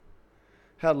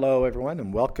Hello, everyone,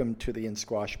 and welcome to the In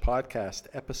Squash Podcast,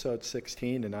 episode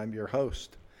 16, and I'm your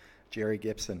host, Jerry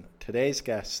Gibson. Today's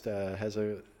guest has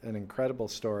an incredible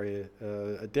story,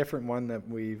 a different one that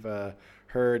we've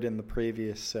heard in the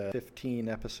previous 15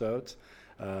 episodes.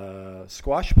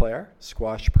 Squash player,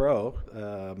 squash pro.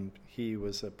 He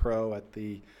was a pro at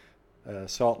the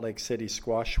Salt Lake City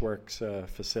Squash Works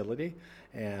facility,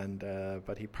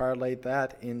 but he parlayed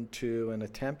that into an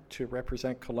attempt to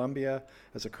represent Colombia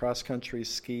as a cross-country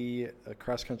skier.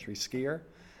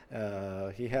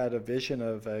 He had a vision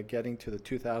of getting to the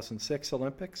 2006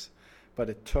 Olympics, but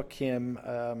it took him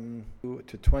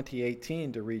to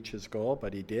 2018 to reach his goal,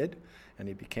 but he did, and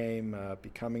he becoming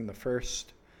the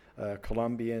first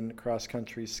Colombian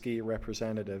cross-country ski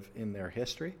representative in their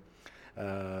history.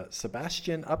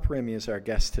 Sebastian Upremy is our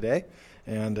guest today,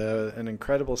 and an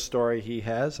incredible story he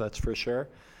has, that's for sure.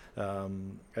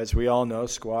 As we all know,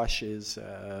 squash has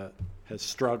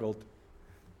struggled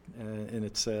in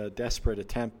its desperate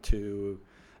attempt to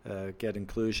get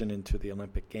inclusion into the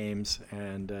Olympic Games,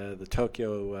 and the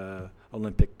Tokyo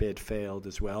Olympic bid failed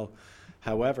as well.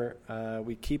 However,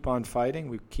 we keep on fighting,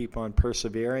 we keep on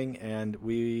persevering, and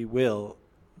we will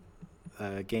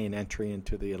gain entry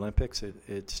into the Olympics.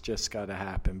 It's just got to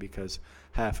happen, because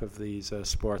half of these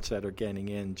sports that are getting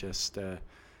in just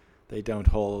they don't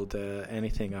hold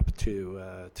anything up to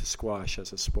squash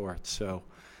as a sport. So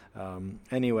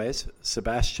anyways,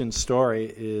 Sebastian's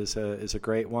story is a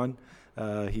great one.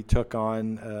 He took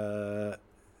on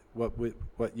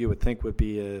what you would think would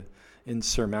be a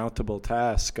insurmountable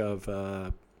task of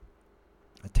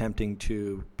attempting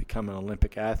to become an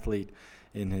Olympic athlete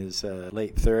in his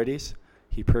late 30s.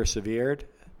 He persevered,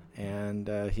 and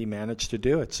he managed to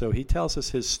do it. So he tells us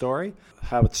his story,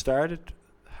 how it started,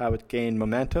 how it gained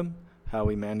momentum, how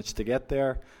he managed to get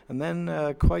there, and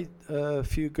then quite a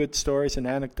few good stories and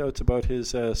anecdotes about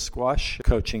his squash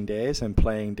coaching days and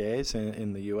playing days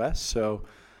in the U.S. So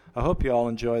I hope you all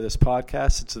enjoy this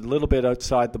podcast. It's a little bit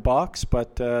outside the box,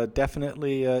 but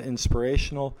definitely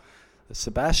inspirational.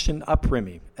 Sebastian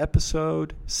Upremy,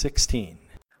 episode 16.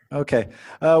 Okay.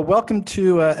 Welcome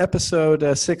to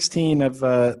episode 16 of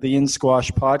the In Squash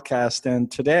podcast.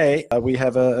 And today we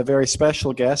have a very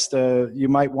special guest. You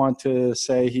might want to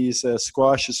say he's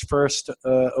squash's first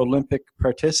Olympic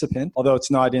participant, although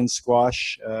it's not in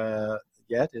squash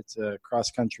yet. It's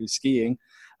cross-country skiing.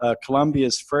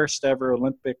 Colombia's first ever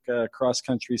Olympic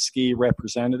cross-country ski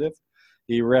representative.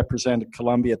 He represented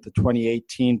Colombia at the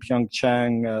 2018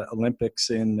 Pyeongchang Olympics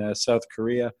in South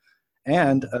Korea.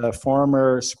 And a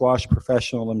former squash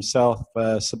professional himself,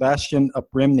 Sebastian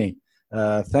Upremy.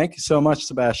 Thank you so much,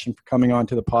 Sebastian, for coming on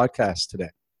to the podcast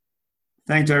today.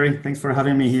 Thanks, Jerry. Thanks for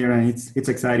having me here, and it's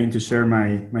exciting to share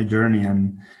my journey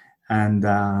and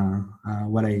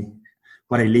what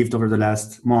I lived over the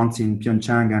last months in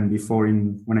Pyeongchang and before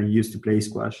when I used to play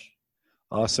squash.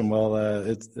 Awesome. Well,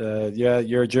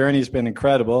 your journey's been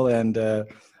incredible, and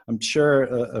I'm sure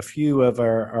a few of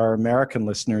our American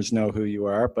listeners know who you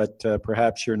are, but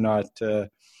perhaps you're not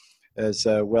as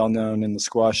well known in the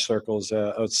squash circles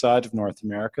outside of North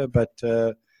America. But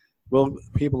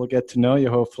people will get to know you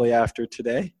hopefully after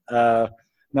today.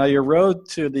 Now, your road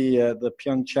to the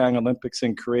Pyeongchang Olympics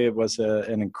in Korea was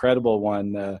an incredible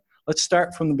one. Let's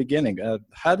start from the beginning.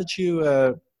 How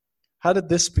did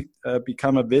this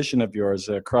become a vision of yours,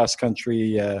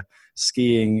 cross-country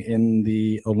skiing in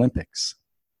the Olympics?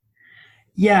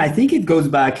 Yeah, I think it goes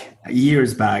back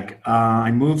years back.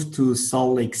 I moved to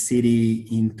Salt Lake City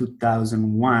in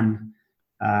 2001,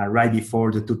 right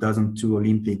before the 2002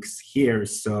 Olympics here.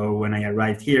 So when I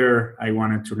arrived here, I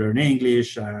wanted to learn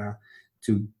English, to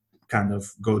kind of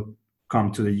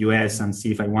come to the US and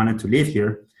see if I wanted to live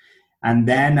here. And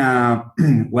then, that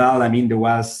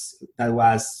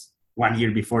was 1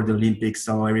 year before the Olympics,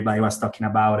 so everybody was talking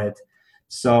about it.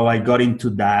 So I got into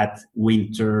that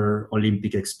winter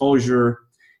Olympic exposure.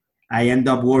 I ended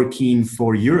up working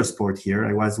for Eurosport here.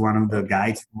 I was one of the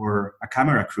guides for a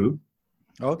camera crew.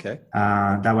 Okay.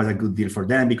 That was a good deal for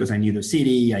them because I knew the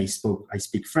city. I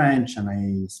speak French and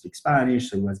I speak Spanish.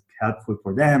 So it was helpful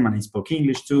for them, and I spoke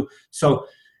English too. So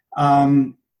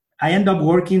I ended up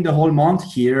working the whole month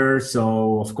here.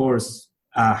 So of course,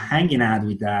 hanging out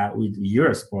with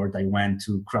Eurosport, I went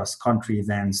to cross-country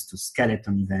events, to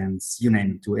skeleton events, you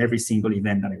name it, to every single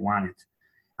event that I wanted.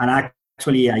 And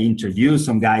actually, I interviewed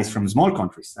some guys from small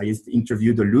countries. I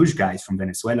interviewed the luge guys from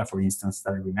Venezuela, for instance,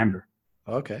 that I remember.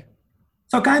 Okay.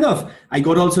 So kind of, I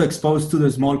got also exposed to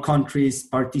the small countries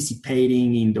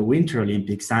participating in the Winter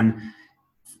Olympics. And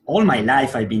all my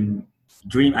life, I've been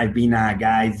a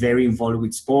guy very involved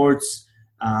with sports.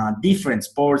 different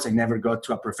sports. I never got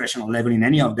to a professional level in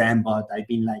any of them, but I've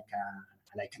been like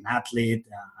like an athlete,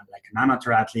 like an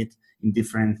amateur athlete in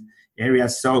different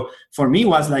areas. So for me, it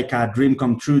was like a dream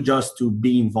come true just to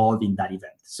be involved in that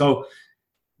event. So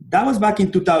that was back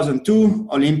in 2002.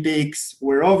 Olympics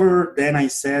were over. Then I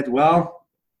said, well,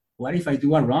 what if I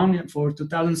do a run for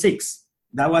 2006?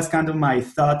 That was kind of my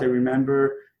thought. I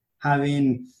remember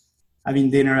having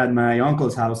dinner at my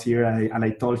uncle's house here, and I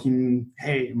told him,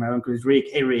 hey, my uncle is Rick.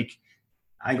 Hey, Rick,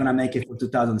 I'm going to make it for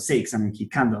 2006. And he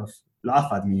kind of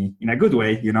laughed at me in a good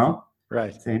way, you know?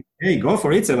 Right. Saying, hey, go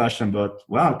for it, Sebastian. But,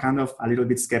 well, kind of a little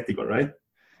bit skeptical, right?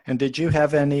 And did you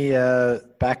have any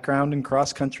background in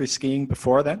cross-country skiing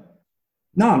before then?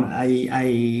 No,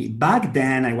 I back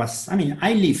then I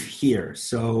live here.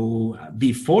 So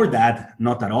before that,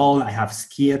 not at all. I have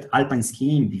skied alpine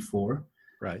skiing before.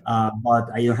 Right. But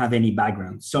I don't have any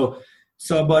background.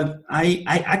 But I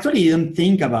actually didn't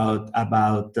think about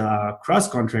cross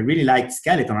country. I really liked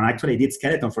skeleton, and actually I did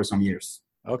skeleton for some years.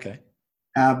 Okay.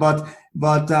 But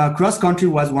cross country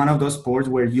was one of those sports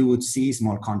where you would see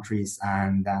small countries,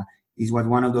 and it was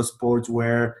one of those sports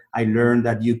where I learned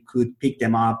that you could pick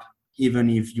them up even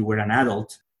if you were an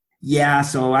adult. Yeah,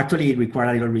 so actually it required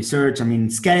a little research. I mean,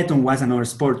 skeleton was another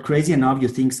sport. Crazy enough, you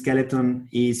think skeleton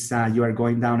is you are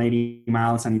going down 80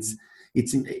 miles, and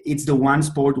it's the one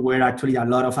sport where actually a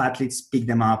lot of athletes pick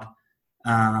them up,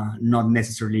 not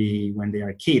necessarily when they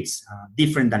are kids.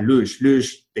 Different than luge.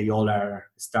 Luge, they all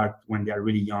start when they are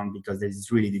really young because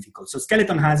it's really difficult. So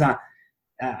skeleton has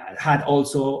had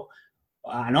also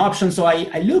an option. So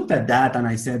I looked at that and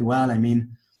I said, well, I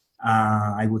mean,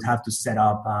 I would have to set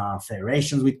up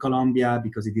federations with Colombia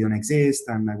because it didn't exist,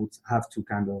 and I would have to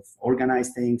kind of organize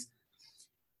things.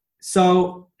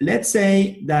 So let's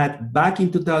say that back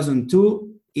in 2002,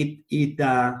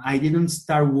 I didn't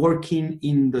start working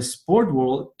in the sport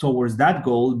world towards that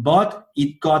goal, but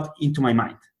it got into my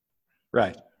mind.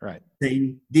 Right.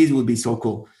 Saying this would be so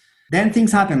cool. Then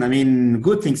things happened. I mean,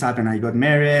 good things happened. I got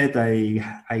married. I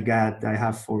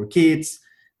have 4 kids.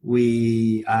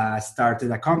 We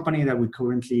started a company that we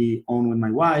currently own with my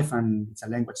wife, and it's a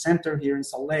language center here in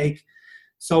Salt Lake.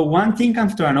 So one thing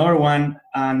comes to another one,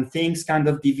 and things kind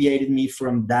of deviated me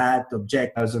from that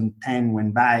objective. 2010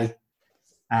 went by.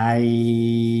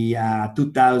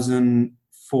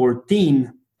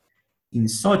 2014 in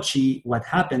Sochi, what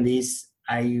happened is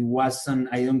I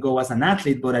don't go as an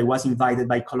athlete, but I was invited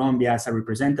by Colombia as a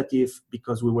representative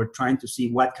because we were trying to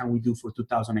see what can we do for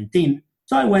 2018.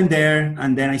 So I went there,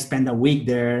 and then I spent a week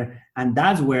there, and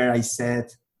that's where I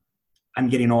said, I'm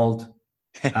getting old.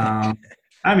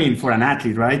 I mean, for an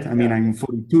athlete, right? I mean, I'm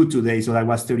 42 today, so I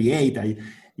was 38.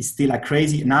 It's still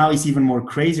now it's even more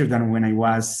crazier than when I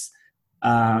was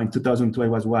in 2002. I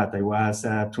was what? I was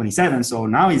 27. So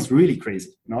now it's really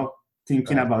crazy, you know,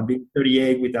 thinking about being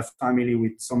 38 with a family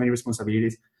with so many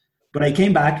responsibilities. But I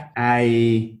came back.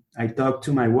 I talked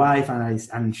to my wife,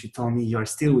 and she told me, you're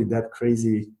still with that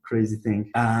crazy thing.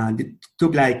 It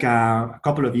took like a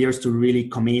couple of years to really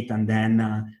commit. And then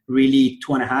really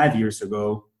 2.5 years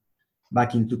ago,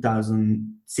 back in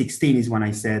 2016 is when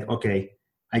I said, okay,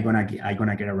 I'm gonna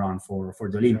get around for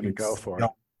the Olympics. Go for it.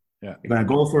 Yeah. I'm gonna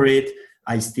go for it.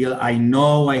 I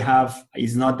know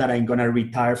it's not that I'm gonna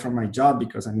retire from my job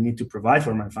because I need to provide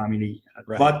for my family,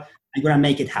 right, but I'm gonna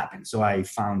make it happen. So I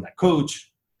found a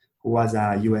coach who was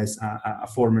a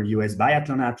former US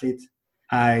biathlon athlete.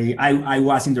 I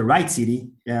was in the right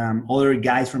city. Other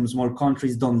guys from small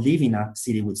countries don't live in a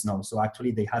city with snow. So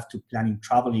actually they have to plan in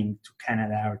traveling to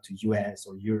Canada or to US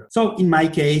or Europe. So in my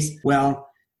case, well,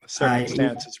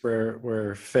 circumstances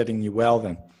were fitting you well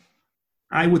then.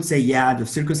 I would say, yeah, the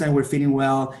circumstances were fitting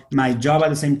well. My job at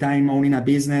the same time, owning a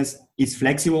business, is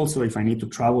flexible. So if I need to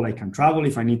travel, I can travel.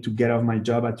 If I need to get off my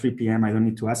job at 3 p.m., I don't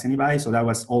need to ask anybody. So that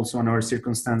was also another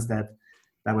circumstance that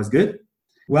was good.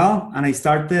 Well, and I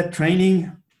started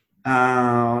training.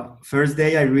 First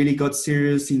day, I really got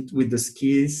serious with the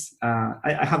skis.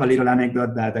 I have a little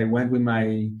anecdote that I went with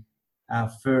my,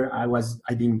 I've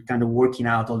been kind of working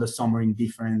out all the summer in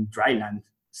different dryland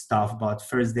stuff. But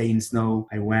first day in snow,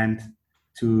 I went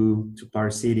to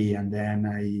Park City, and then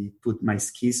I put my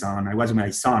skis on. I was with my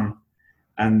son.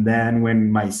 And then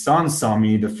when my son saw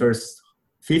me the first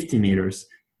 50 meters,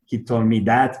 he told me,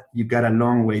 Dad, you got a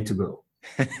long way to go.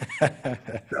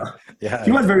 Yeah,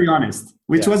 he was very honest,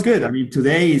 which was good. I mean,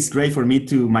 today is great for me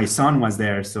too. My son was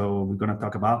there, so we're gonna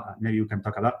talk about. Maybe we can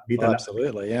talk a bit.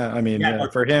 Absolutely, yeah. I mean,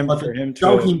 for him to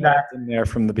have been there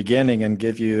from the beginning and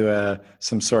give you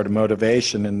some sort of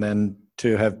motivation, and then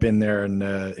to have been there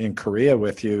in Korea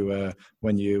with you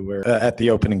when you were at the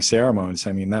opening ceremonies.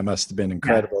 I mean, that must have been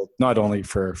incredible, not only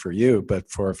for you, but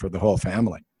for the whole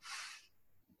family.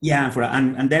 Yeah,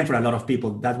 and then for a lot of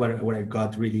people, that's where I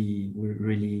got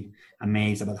really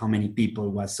amazed about how many people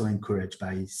was so encouraged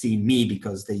by seeing me,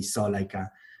 because they saw like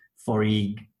a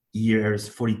 42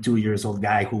 years old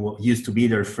guy who used to be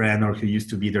their friend or who used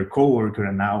to be their coworker,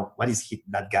 and now what is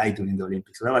that guy doing in the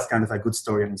Olympics? So that was kind of a good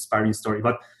story, an inspiring story.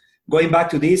 But going back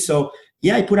to this, so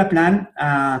yeah, I put a plan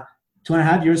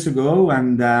 2.5 years ago,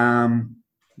 and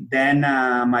then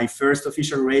my first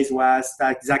official race was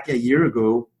exactly a year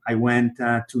ago. I went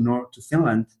to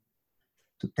Finland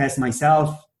to test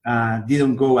myself.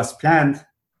 Didn't go as planned.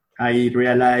 I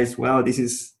realized, well, this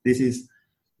is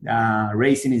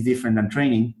racing is different than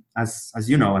training, as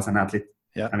you know, as an athlete.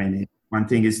 Yeah. I mean, one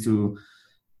thing is to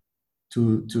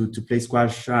play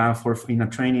squash for in a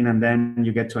training, and then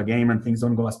you get to a game and things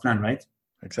don't go as planned, right?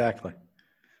 Exactly.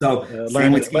 So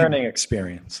learning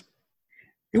experience.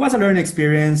 It was a learning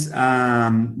experience.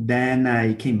 Then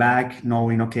I came back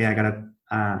knowing, okay, I got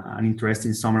an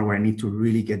interesting summer where I need to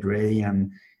really get ready.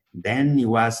 And then it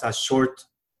was a short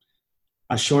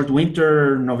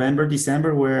winter, November,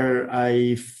 December, where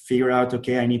I figured out,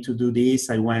 okay, I need to do this.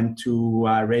 I went to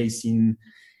a race in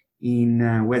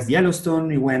West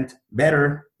Yellowstone. It went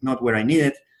better, not where I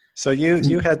needed. So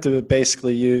you had to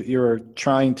basically, you were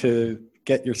trying to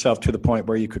get yourself to the point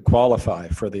where you could qualify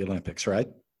for the Olympics, right?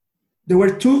 There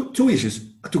were two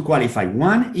issues to qualify.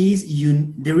 One is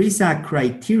there is a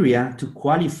criteria to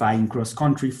qualify in cross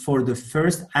country for the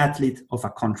first athlete of a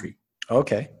country.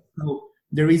 Okay. So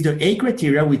there is the A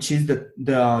criteria, which is the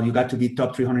you got to be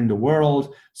top 300 in the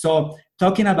world. So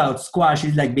talking about squash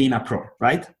is like being a pro,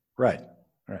 right? Right.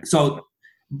 So,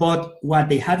 but what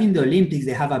they have in the Olympics,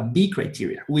 they have a B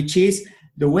criteria, which is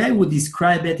the way I would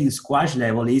describe it in squash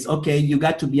level is, okay, you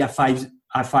got to be a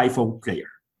 5-0 player.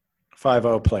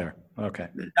 5-0 player. Okay.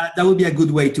 That would be a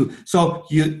good way to. So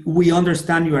we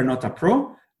understand you are not a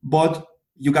pro, but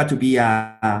you got to be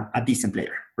a decent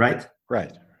player, right?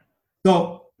 Right.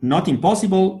 So not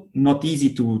impossible, not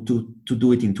easy to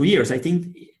do it in 2 years. I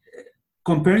think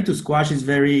comparing to squash is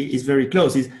very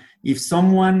close. If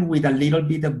someone with a little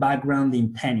bit of background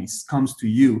in tennis comes to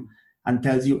you and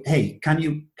tells you, hey, can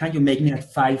you make me a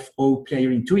 5-0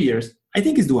 player in 2 years? I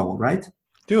think it's doable, right?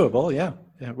 Doable, yeah.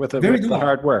 With the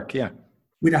hard work, yeah.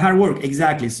 With the hard work,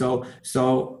 exactly. So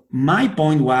my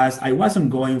point was, I was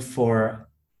going for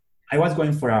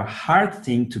a hard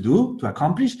thing to do, to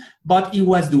accomplish, but it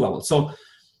was doable. So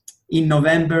in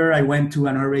November, I went to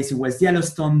another race in West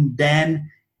Yellowstone.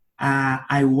 Then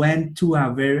I went to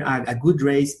a good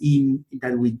race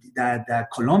that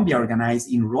Colombia organized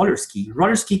in roller ski.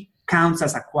 Roller ski counts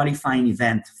as a qualifying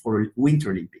event for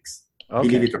Winter Olympics. Okay.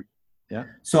 Believe it or not. Yeah.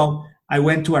 So I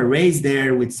went to a race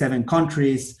there with 7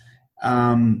 countries.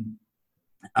 And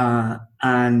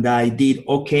I did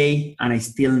okay, and I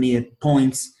still needed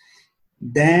points.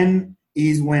 Then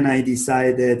is when I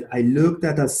decided, I looked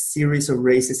at a series of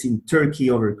races in Turkey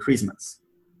over Christmas.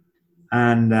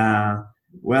 And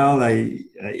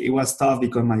it was tough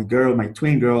because my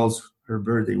twin girls, her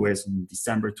birthday was on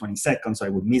December 22nd, so I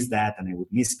would miss that and I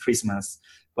would miss Christmas.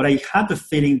 But I had the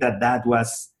feeling that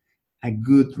was a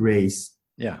good race.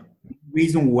 Yeah.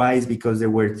 Reason why is because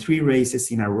there were 3 races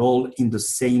in a row in the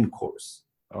same course.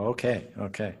 Okay.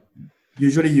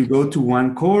 Usually you go to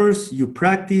one course, you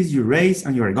practice, you race,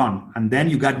 and you're gone. And then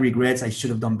you got regrets. I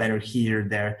should have done better here,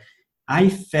 there. I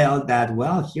felt that,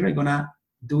 here I'm going to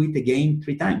do it again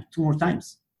 2 more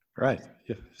times. Right.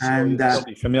 Yeah. So and you'll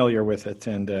be familiar with it,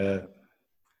 and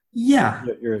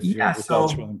your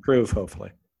results will improve,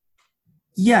 hopefully.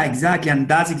 Yeah, exactly. And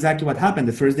that's exactly what happened.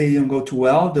 The first day didn't go too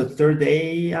well. The third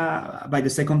day, by the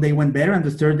second day went better. And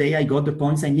the third day, I got the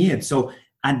points I needed. So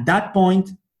at that point,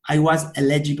 I was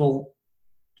eligible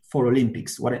for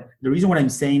Olympics. The reason why I'm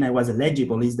saying I was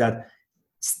eligible is that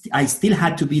I still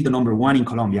had to be the number 1 in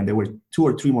Colombia. And there were 2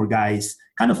 or 3 more guys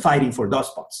kind of fighting for those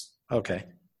spots. Okay.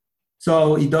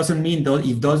 So it doesn't mean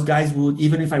if those guys would,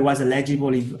 even if I was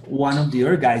eligible, if one of the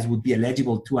other guys would be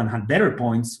eligible too and had better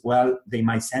points, they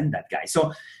might send that guy.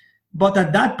 So, but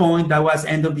at that point, that was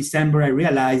end of December, I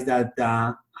realized that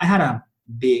I had a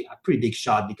pretty big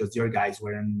shot because the other guys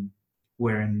weren't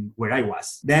where I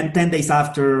was. Then 10 days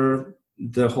after,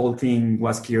 the whole thing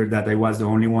was clear that I was the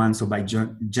only one. So by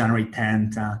January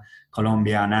 10th,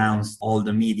 Colombia announced all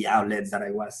the media outlets that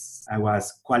I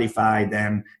was qualified,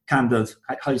 and kind of,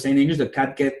 how you say in English, the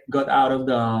cat got out of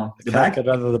the bag. Got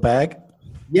out of the bag?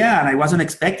 Yeah, and I wasn't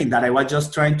expecting that. I was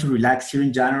just trying to relax here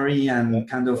in January and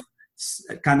kind of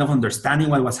understanding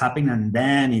what was happening, and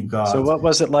then it got... So what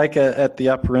was it like at the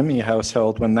Aparimi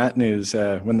household when that news,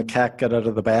 when the cat got out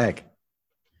of the bag?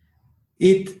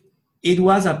 It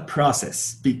was a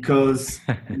process because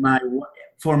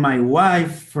for my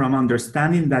wife, from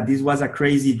understanding that this was a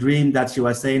crazy dream, that she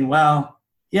was saying, well,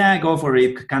 yeah, go for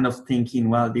it, kind of thinking,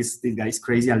 well, this guy is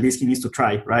crazy, at least he needs to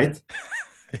try, right?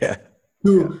 Yeah.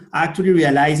 To actually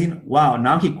realizing, wow,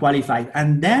 now he qualified.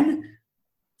 And then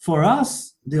for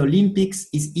us, the Olympics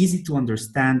is easy to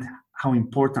understand how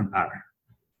important are,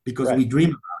 because we dream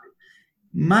about it.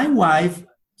 My wife,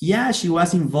 yeah, she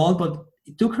was involved, but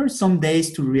it took her some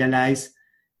days to realize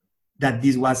that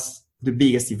this was the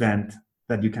biggest event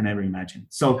that you can ever imagine.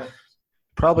 So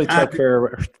probably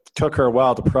took her a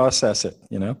while to process it,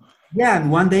 you know? Yeah,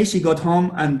 and one day she got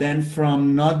home, and then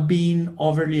from not being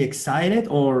overly excited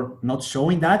or not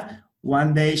showing that,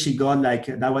 one day she got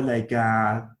that was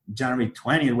January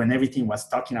 20th, when everything was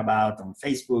talking about on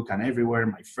Facebook and everywhere,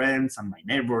 my friends and my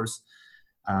neighbors.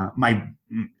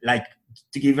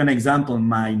 To give an example,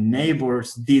 my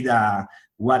neighbors did a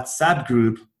WhatsApp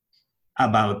group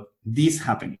about this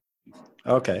happening.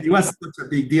 Okay. It was such a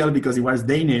big deal because it was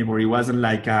their neighbor. It wasn't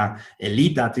like a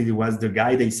elite athlete. It was the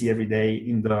guy they see every day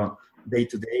in the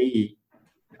day-to-day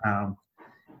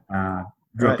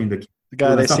dropping the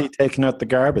guy they see taking out the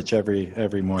garbage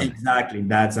every morning. Exactly.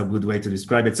 That's a good way to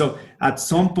describe it. So at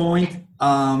some point,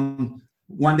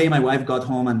 one day my wife got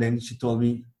home, and then she told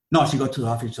me, no, she got to the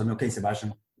office. She told me, okay,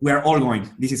 Sebastian, we're all going.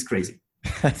 This is crazy.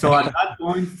 So at that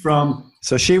point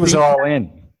So she was all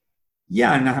in.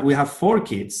 Yeah, and we have 4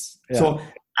 kids. Yeah. So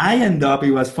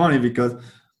it was funny because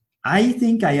I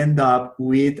think I end up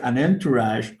with an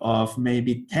entourage of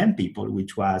maybe 10 people,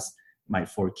 which was my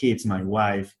 4 kids, my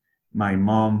wife, my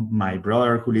mom, my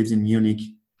brother who lives in Munich.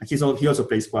 He also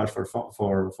plays squash for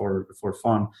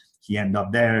fun. He ended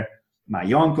up there, my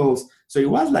uncles. So it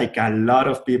was like a lot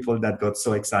of people that got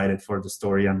so excited for the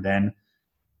story. And then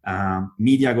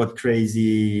media got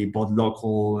crazy, both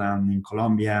local and in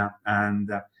Colombia.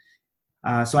 And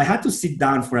so I had to sit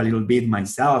down for a little bit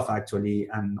myself, actually,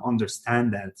 and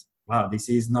understand that, wow, this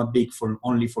is not big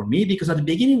only for me, because at the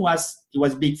beginning it was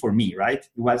big for me, right?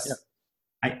 It was,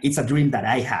 it's a dream that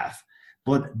I have.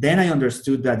 But then I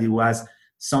understood that it was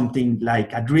something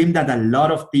like a dream that a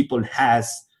lot of people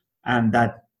has, and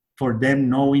that for them,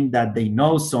 knowing that they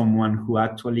know someone who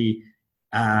actually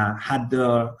had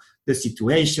the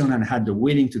situation and had the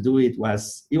willing to do it,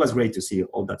 it was great to see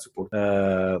all that support.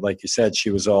 Like you said,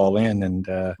 she was all in, and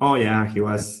oh yeah, she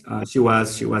was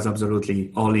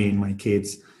absolutely all in. My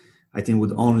kids, I think,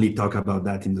 would only talk about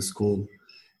that in the school.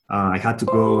 I had to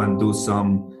go and do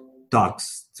some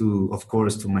talks of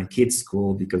course to my kids'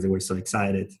 school, because they were so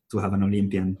excited to have an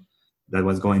Olympian that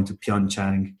was going to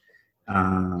Pyeongchang.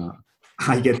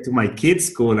 I get to my kids'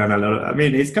 school, and a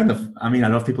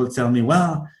lot of people tell me,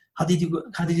 well, how did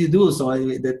you do? So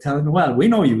they tell me, well, we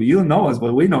know you. You know us,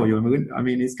 but we know you.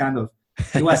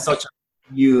 It was such a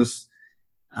news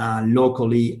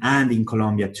locally and in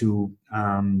Colombia too,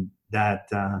 that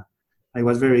it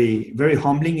was very, very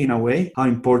humbling in a way, how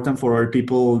important for our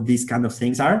people these kind of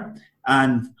things are.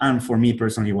 And for me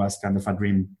personally, it was kind of a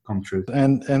dream come true.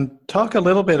 And talk a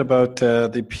little bit about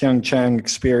the Pyeongchang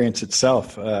experience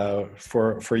itself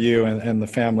for you and the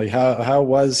family. How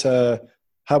was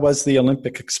the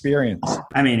Olympic experience?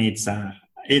 I mean, it's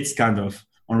kind of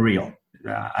unreal.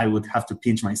 I would have to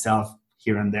pinch myself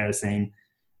here and there, saying,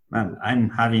 "Man, I'm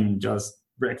having just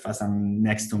breakfast, and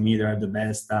next to me there are the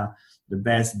best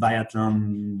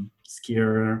biathlon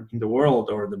skier in the world,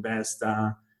 or the best."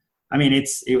 That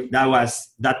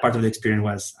part of the experience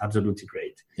was absolutely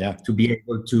great. Yeah. To be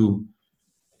able to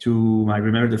I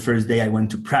remember the first day I went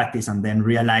to practice, and then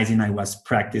realizing I was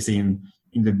practicing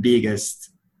in the biggest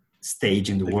stage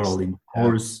in the world, in the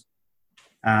course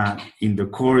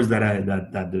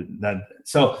that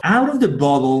so out of the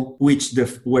bubble,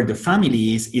 where the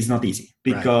family is not easy,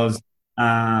 because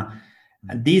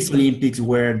these Olympics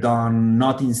were done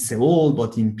not in Seoul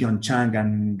but in Pyeongchang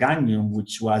and Gangneung,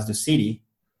 which was the city,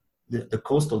 the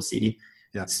coastal city.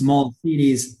 Small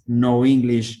cities, no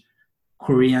English,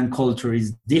 Korean culture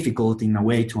is difficult in a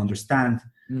way to understand.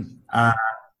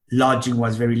 Lodging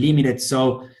was very limited,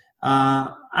 so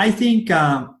I think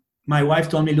my wife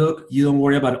told me, look, you don't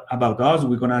worry about us.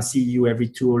 We're going to see you every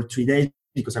 2 or 3 days,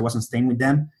 because I wasn't staying with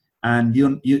them. And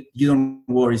you don't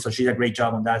worry. So she did a great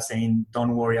job on that, saying,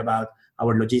 don't worry about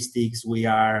our logistics. We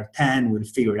are 10. We'll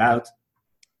figure it out.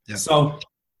 Yeah. So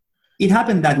it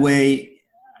happened that way.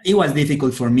 It was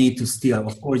difficult for me to still,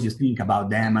 of course, you think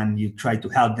about them and you try to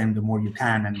help them the more you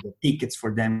can, and the tickets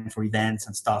for them for events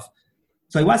and stuff.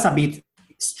 So it was a bit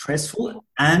stressful,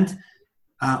 and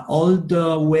all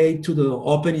the way to the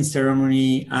opening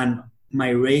ceremony, and my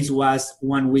race was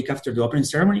 1 week after the opening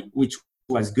ceremony, which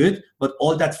was good. But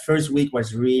all that first week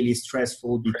was really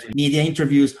stressful, between media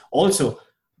interviews. Also,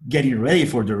 getting ready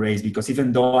for the race, because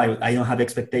even though I don't have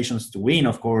expectations to win,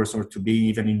 of course, or to be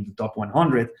even in the top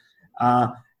 100,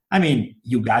 I mean,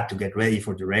 you got to get ready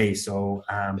for the race. So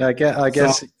I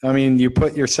guess, I mean, you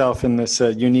put yourself in this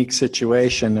unique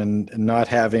situation, and not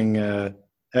having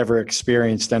ever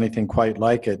experienced anything quite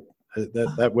like it.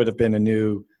 That would have been a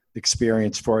new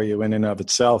experience for you in and of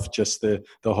itself, just the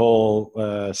whole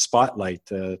spotlight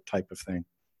type of thing.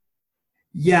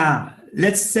 Yeah,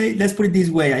 let's put it this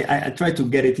way. I try to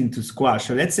get it into squash.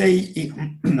 So let's say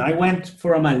I went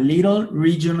from a little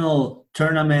regional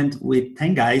tournament with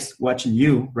 10 guys watching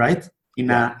you, right? In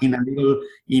a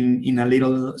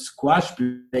little squash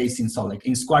place in Salt Lake,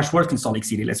 in Squash World in Salt Lake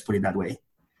City, let's put it that way.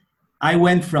 I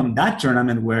went from that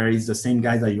tournament where it's the same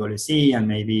guys that you always see and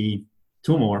maybe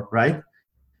two more, right?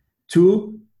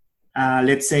 To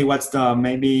let's say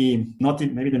maybe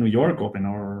the New York Open,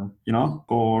 or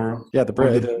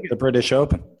the British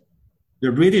Open.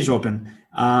 The British Open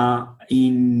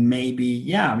in maybe,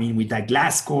 with that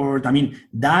glass court. I mean,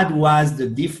 that was the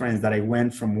difference that I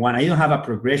went from one. I don't have a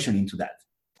progression into that.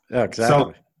 Yeah,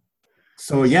 exactly.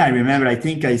 So yeah, I remember, I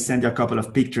think I sent you a couple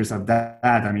of pictures of that.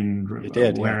 I mean, you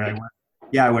did, where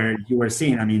where you were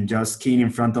seeing, I mean, just skiing in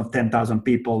front of 10,000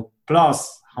 people,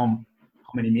 plus how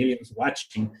many millions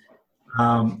watching.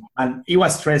 And it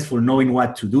was stressful knowing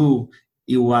what to do.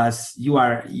 You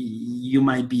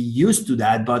might be used to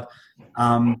that, but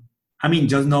I mean,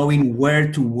 just knowing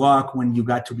where to walk when you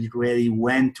got to be ready,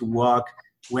 when to walk,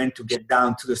 when to get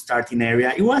down to the starting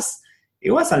area. It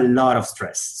was a lot of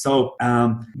stress. So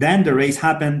then the race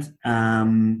happened.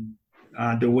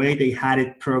 The way they had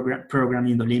it programmed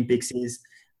in the Olympics is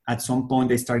at some point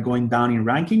they start going down in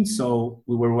rankings. So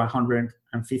we were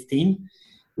 115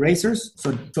 racers.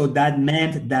 So that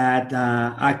meant that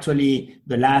actually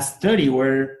the last 30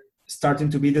 were starting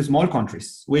to be the small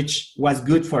countries, which was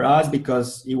good for us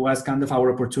because it was kind of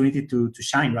our opportunity to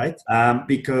shine, right?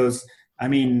 Because I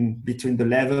mean, between the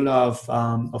level of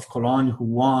Cologne who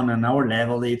won and our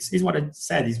level, it's what I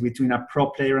said, is between a pro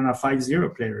player and a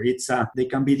 5-0 player. It's they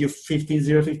can beat you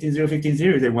 15-0, 15-0,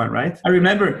 15-0 if they want, right? I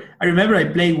remember I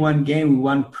played one game with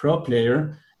one pro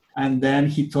player, and then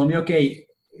he told me, okay,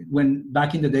 when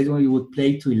back in the days when we would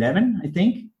play to 11, I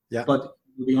think, but it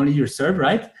would be only your serve,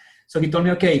 right? So he told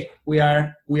me, okay, we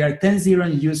are 10-0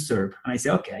 and you serve. And I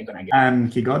said, okay, I'm gonna get.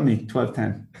 And he got me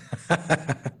 12-10.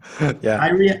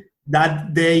 Yeah.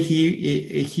 That day,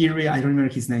 he I don't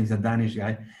remember his name, he's a Danish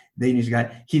guy.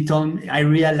 He told me, I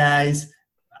realized,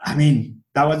 I mean,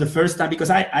 that was the first time, because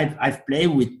I've played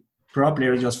with pro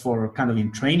players just for kind of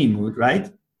in training mood,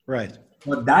 right? Right.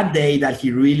 But that day that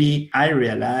I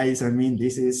realized, I mean,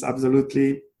 this is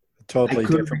absolutely a totally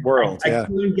different world. I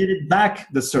couldn't get it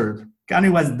back, the serve. Kind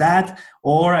of was that,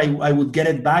 or I would get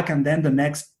it back, and then the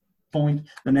next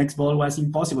ball was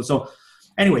impossible. So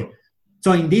anyway,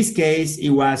 so in this case,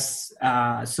 it was,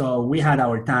 so we had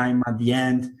our time at the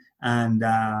end, and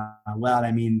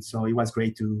I mean, so it was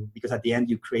great because at the end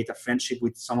you create a friendship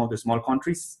with some of the small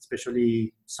countries,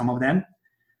 especially some of them.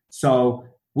 So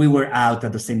we were out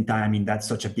at the same time in that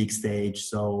such a big stage.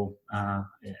 So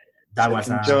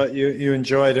you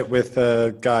enjoyed it with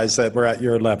guys that were at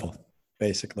your level,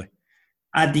 basically.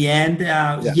 At the end,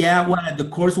 the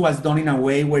course was done in a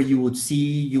way where you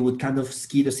would kind of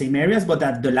ski the same areas, but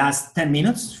at the last 10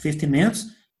 minutes, 15 minutes,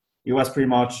 it was pretty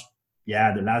much,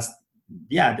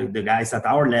 the guys at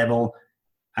our level.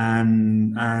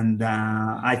 And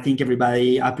I think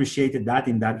everybody appreciated that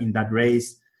in that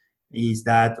race, is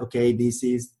that, okay, this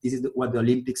is what the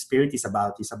Olympic spirit is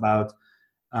about. It's about,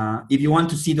 if you want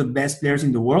to see the best players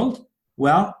in the world,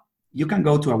 well, you can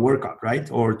go to a World Cup, right?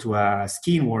 Or to a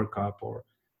skiing World Cup, or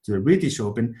to the British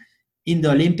Open. In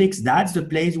the Olympics, that's the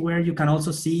place where you can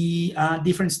also see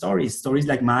different stories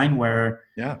like mine, where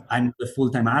I'm the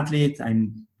full-time athlete.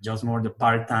 I'm just more the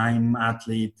part-time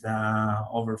athlete,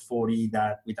 over 40,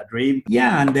 that with a dream.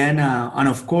 Yeah, and then, and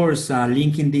of course,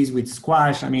 linking this with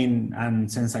squash. I mean, and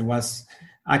since I was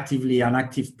actively an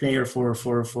active player for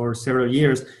several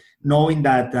years, knowing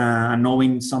that,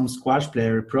 knowing some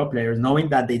pro players, knowing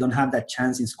that they don't have that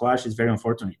chance in squash is very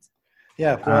unfortunate.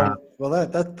 Yeah, well,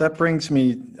 that brings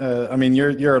me. I mean,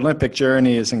 your Olympic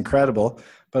journey is incredible,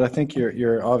 but I think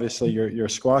your obviously your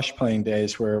squash playing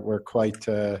days were quite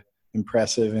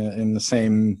impressive in the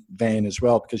same vein as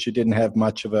well, because you didn't have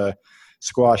much of a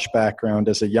squash background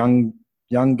as a young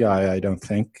guy, I don't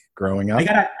think, growing up.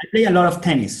 I play a lot of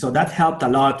tennis, so that helped a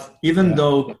lot.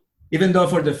 Even though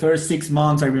for the first 6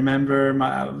 months, I remember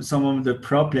some of the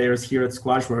pro players here at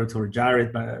Squash World, or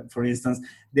Jared, for instance,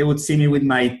 they would see me with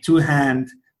my two-hand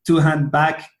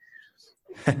backhand.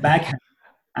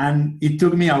 And it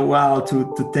took me a while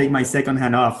to take my second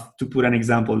hand off, to put an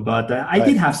example. But I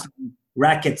did have some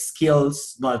racket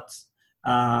skills, but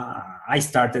I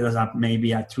started as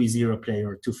maybe a 3-0 player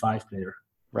or 2-5 player.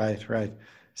 Right.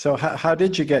 So how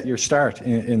did you get your start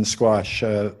in squash?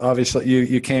 Obviously,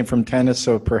 you came from tennis,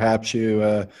 so perhaps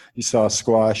you saw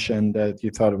squash and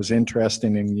you thought it was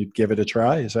interesting and you'd give it a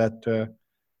try. Is that...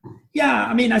 Yeah,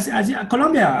 I mean, as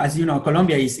Colombia, as you know,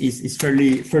 Colombia is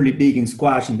fairly big in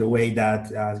squash in the way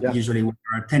that usually when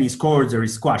there are tennis courts, there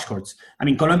is squash courts. I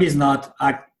mean, Colombia is not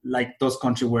like those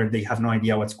countries where they have no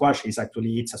idea what squash is.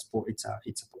 Actually, it's a sport. It's a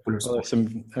popular sport.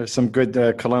 Well, there's some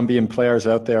good Colombian players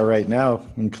out there right now,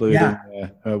 including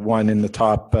one in the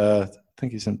top. I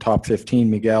think he's in top 15,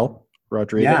 Miguel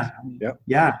Rodriguez.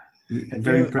 Yeah.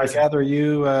 Very impressive. I gather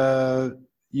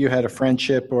you had a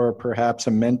friendship or perhaps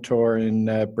a mentor in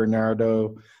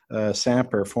Bernardo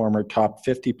Samper, former top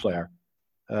 50 player.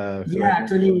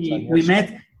 Actually, we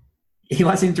met. It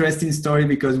was an interesting story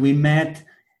because we met.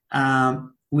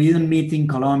 We didn't meet in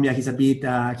Colombia.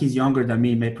 He's younger than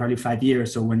me, maybe probably 5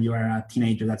 years. So when you are a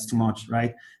teenager, that's too much,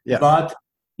 right? Yeah. But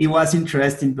it was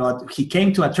interesting. But he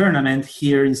came to a tournament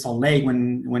here in Salt Lake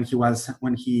when he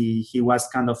was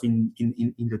kind of in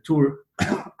the tour.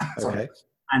 Okay.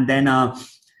 And then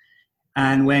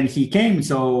and when he came,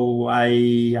 so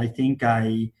I think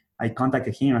I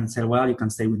contacted him and said, well, you can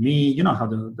stay with me. You know how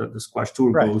the squash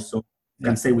tour goes, so you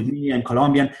can stay with me and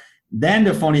Colombian. Then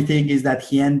the funny thing is that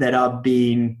he ended up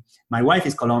being, my wife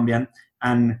is Colombian,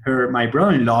 and my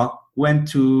brother-in-law went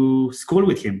to school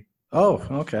with him. Oh,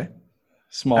 okay.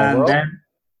 Small world.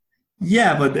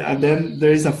 But then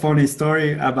there is a funny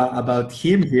story about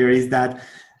him here is that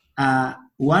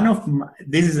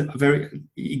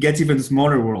it gets even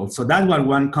smaller world. So that's what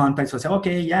one contact was,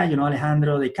 okay, yeah,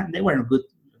 Alejandro, they weren't good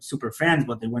super friends,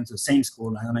 but they went to the same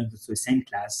school. I don't know if it's the same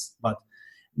class, but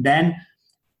then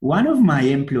one of my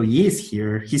employees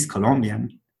here, he's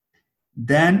Colombian.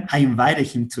 Then I invited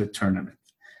him to a tournament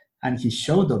and he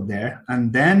showed up there.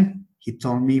 And then he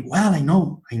told me, well, I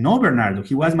know Bernardo.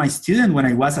 He was my student when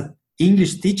I was an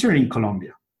English teacher in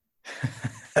Colombia.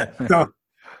 So,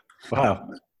 wow.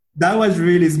 That was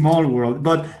really small world.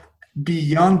 But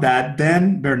beyond that,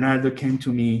 then Bernardo came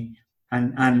to me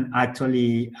and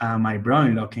actually my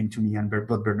brother-in-law came to me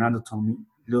but Bernardo told me,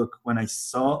 look, when I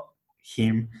saw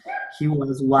him, he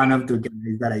was one of the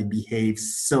guys that I behaved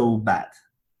so bad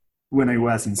when I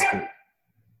was in school.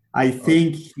 I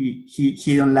think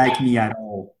he don't like me at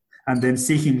all. And then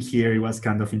see him here, it was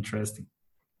kind of interesting.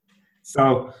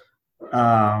 So,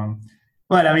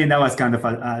 well, I mean, that was kind of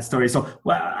a story. So,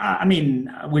 well, I mean,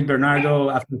 with Bernardo,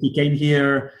 after he came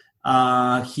here,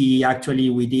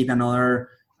 we did another,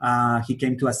 he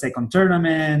came to a second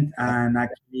tournament and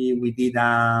actually we did,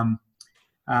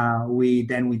 we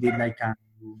did like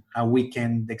a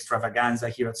weekend extravaganza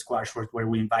here at Squashworks where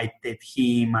we invited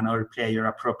him, another player,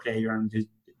 a pro player, and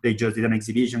they just did an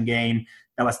exhibition game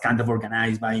that was kind of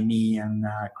organized by me and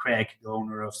Craig, the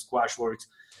owner of Squashworks.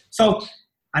 So,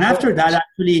 and after that,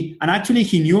 actually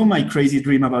he knew my crazy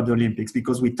dream about the Olympics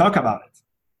because we talk about it.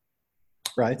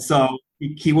 Right. So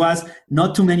he was,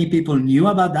 not too many people knew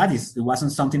about that. It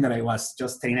wasn't something that I was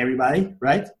just telling everybody,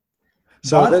 right?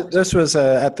 So this was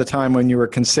at the time when you were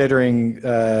considering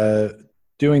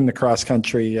doing the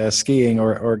cross-country skiing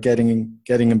or getting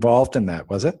involved in that,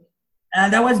 was it?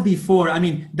 That was before. I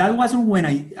mean, that wasn't when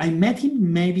I met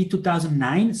him, maybe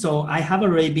 2009. So I have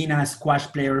already been a squash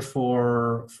player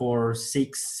for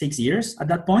 6 years at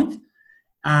that point.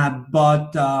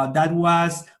 But that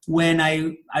was when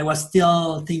I was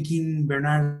still thinking,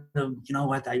 Bernardo, you know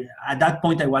what? At that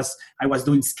point I was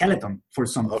doing skeleton for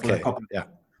a couple. Yeah.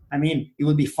 I mean, it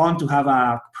would be fun to have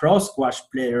a pro squash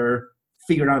player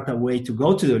figure out a way to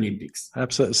go to the Olympics.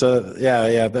 Absolutely. So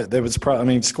yeah. There was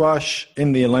squash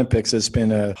in the Olympics has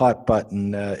been a hot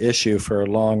button issue for a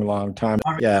long time.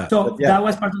 Yeah. So that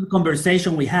was part of the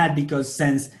conversation we had because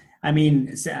I've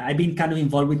been kind of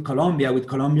involved with Colombia. With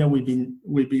Colombia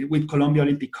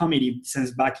Olympic Committee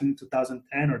since back in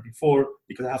 2010 or before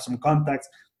because I have some contacts.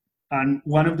 And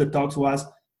one of the talks was,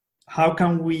 how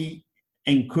can we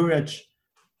encourage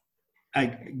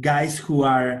guys who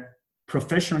are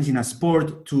professionals in a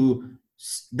sport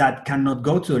that cannot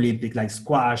go to the Olympics, like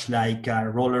squash, like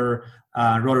roller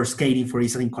skating, for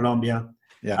instance, in Colombia.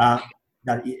 Yeah.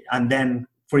 And then,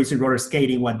 for instance, roller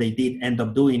skating, what they did end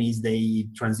up doing is they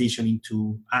transitioned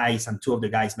into ice, and 2 of the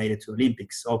guys made it to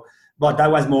Olympics. So, but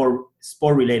that was more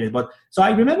sport related. But so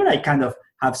I remember I kind of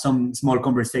have some small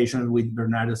conversations with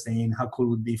Bernardo saying how cool it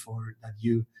would be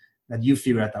that you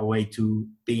figure out a way to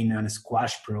being a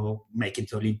squash pro, make it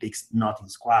to Olympics, not in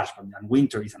squash, but in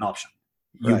winter is an option.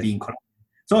 You being Colombian.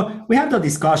 So we had the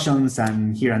discussions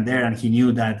and here and there, and he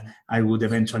knew that I would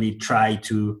eventually try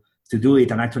to do it.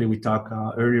 And actually, we talked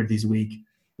earlier this week.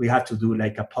 We had to do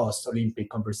like a post-Olympic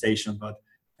conversation, but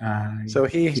so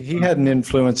he had an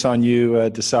influence on you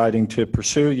deciding to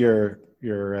pursue your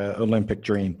Olympic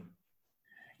dream.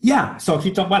 Yeah. So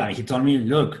he told me,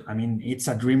 look, I mean, it's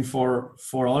a dream for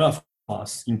all of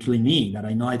us, including me, that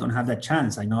I know I don't have that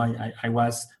chance. I know I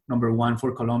was number one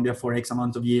for Colombia for X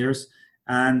amount of years,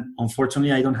 and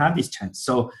unfortunately, I don't have this chance.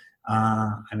 So,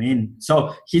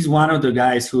 so he's one of the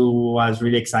guys who was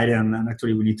really excited, and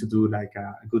actually we need to do like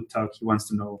a good talk. He wants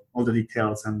to know all the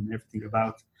details and everything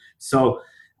about. So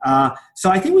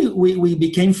I think we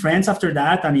became friends after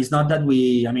that, and it's not that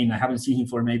I haven't seen him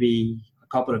for maybe a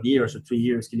couple of years or 3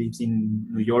 years. He lives in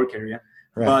New York area,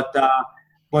 right.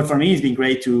 But for me, it's been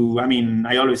great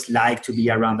I always like to be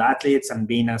around athletes, and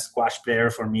being a squash player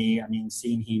for me,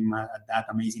 seeing him at that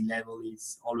amazing level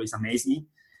is always amazed me.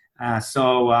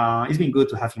 So it's been good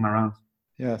to have him around.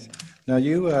 Yes. Now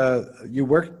you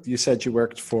said you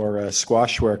worked for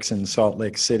Squash Works in Salt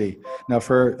Lake City. Now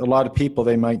for a lot of people,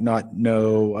 they might not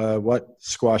know what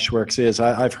Squash Works is.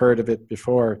 I've heard of it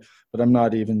before, but I'm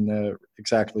not even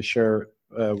exactly sure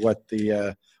what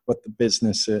the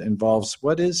business involves.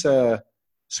 What is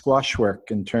Squash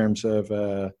Work in terms of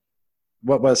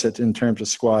what was it in terms of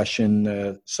squash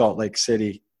in Salt Lake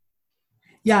City?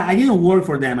 Yeah, I didn't work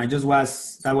for them.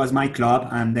 That was my club,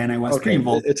 and then I was pretty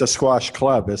involved. It's a squash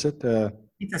club, is it?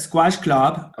 It's a squash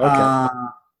club,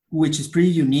 which is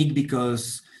pretty unique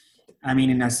because,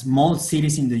 in a small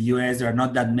cities in the U.S., there are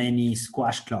not that many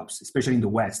squash clubs, especially in the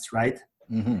West, right?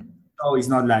 Mm-hmm. So it's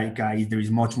not like there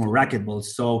is much more racquetball.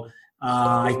 So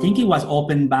I think it was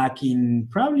opened back in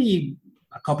probably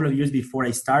a couple of years before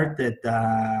I started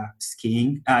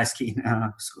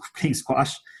playing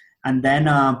squash, and then.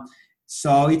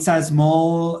 So it's a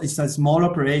small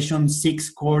operation, 6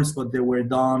 courts, but they were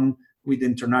done with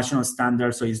international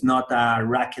standards. So it's not a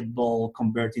racquetball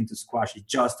converting to squash; it's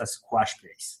just a squash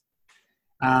place.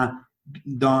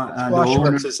 Squash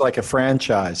Works is like a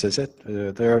franchise, is it?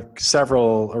 There are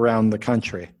several around the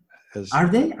country. Are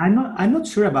they? I'm not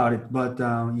sure about it, but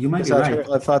you might be right.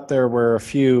 I thought there were a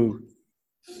few.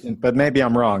 But maybe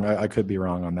I'm wrong. I could be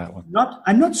wrong on that one.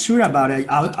 I'm not sure about it.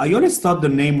 I always thought the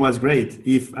name was great.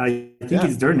 I think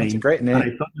it's their name. It's a great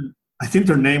name. I think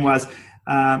their name was.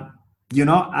 I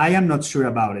am not sure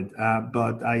about it,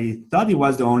 but I thought it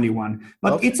was the only one.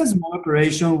 But It's a small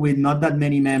operation with not that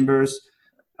many members.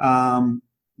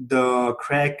 The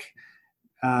Craig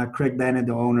Bennett,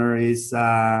 the owner, is.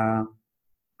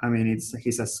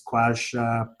 He's a squash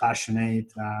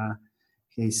passionate.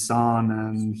 His son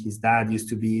and his dad used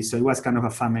to be, so it was kind of a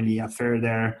family affair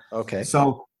there. Okay.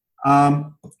 So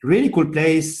really cool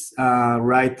place,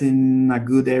 right in a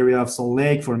good area of Salt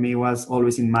Lake. For me, it was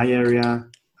always in my area,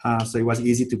 so it was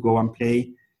easy to go and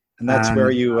play. And that's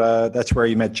where you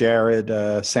met Jared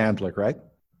Sandler, right?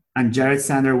 And Jared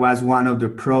Sandler was one of the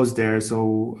pros there.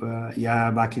 So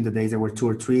back in the days there were 2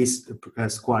 or 3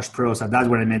 squash pros, and that's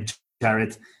where I met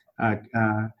Jared.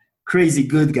 Crazy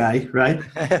good guy, right?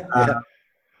 Yeah.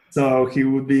 So he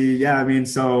would be,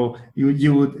 so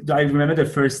you would, I remember the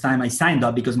first time I signed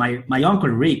up because my uncle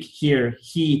Rick here,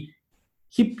 he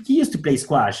used to play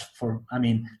squash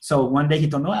so one day he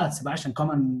told me, Sebastian, come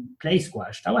and play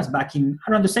squash. That was back in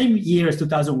around the same year as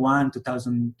 2001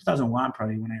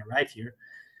 probably when I arrived here.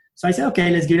 So I said, okay,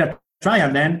 let's give it a try.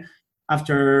 And then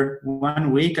after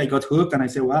 1 week, I got hooked and I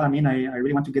said, I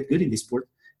really want to get good in this sport.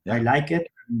 Yeah. I like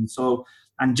it.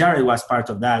 And Jared was part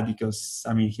of that because,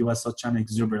 he was such an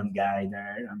exuberant guy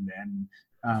there. And then,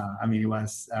 he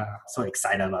was so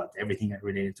excited about everything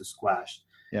related to squash.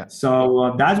 Yeah.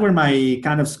 So that's where my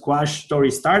kind of squash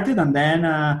story started. And then,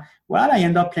 I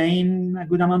ended up playing a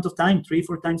good amount of time,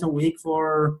 3-4 times a week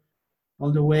for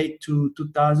all the way to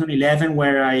 2011,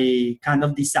 where I kind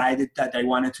of decided that I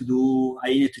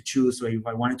needed to choose. So if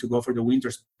I wanted to go for the winter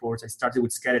sports, I started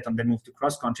with skeleton, then moved to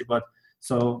cross country. But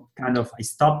so kind of I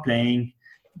stopped playing.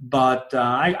 But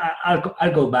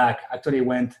I'll go back. Actually, I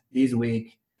went this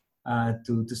week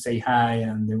to say hi,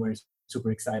 and they were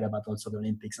super excited about also the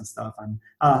Olympics and stuff. And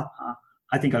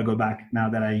I think I'll go back now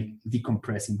that I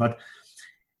decompressing. But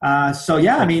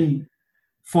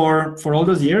for all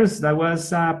those years, that was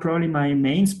probably my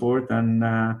main sport. And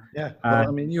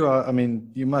you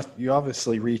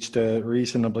obviously reached a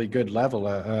reasonably good level.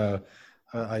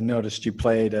 I noticed you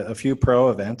played a few pro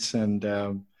events, and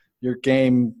your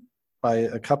game. By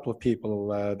a couple of people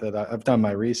that I've done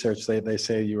my research, they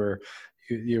say you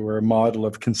were a model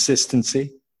of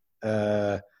consistency.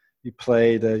 You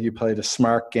played a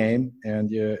smart game,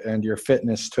 and your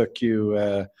fitness took you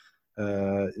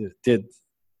did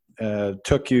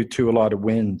took you to a lot of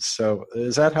wins. So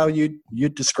is that how you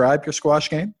describe your squash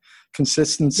game?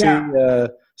 Consistency,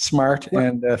 smart,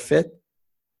 and fit?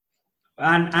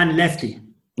 And lefty.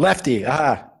 Lefty,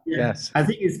 Yeah. yes. I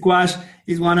think squash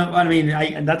is one of,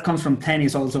 and that comes from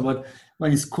tennis also, but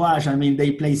when it's squash,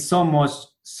 they play so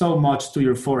much to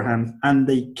your forehand, and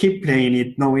they keep playing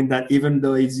it knowing that even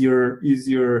though is your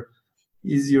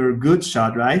good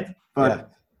shot, right? But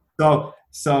I'm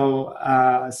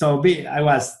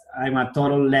a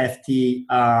total lefty.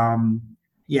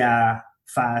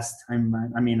 Fast. I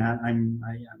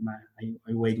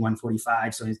weigh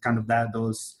 145, so it's kind of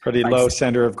those pretty low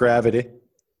center of gravity.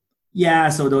 Yeah,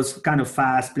 so those kind of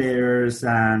fast players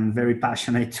and very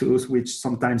passionate too, which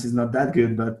sometimes is not that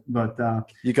good, but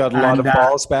you got a lot of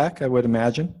balls back, I would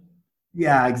imagine.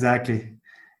 Yeah, exactly.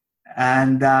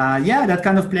 And that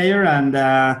kind of player. And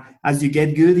as you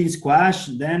get good in squash,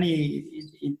 then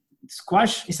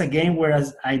squash is a game where,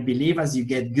 I believe, as you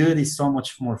get good, it's so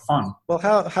much more fun. Well,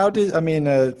 how did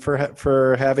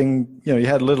for having, you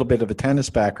had a little bit of a tennis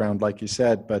background, like you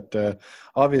said, but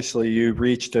obviously you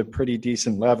reached a pretty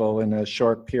decent level in a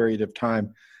short period of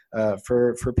time.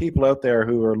 For people out there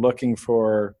who are looking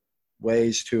for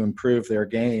ways to improve their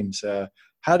games,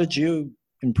 how did you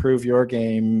improve your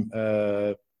game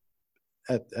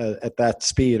at that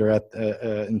speed, or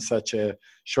in such a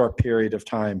short period of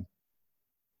time?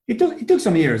 It took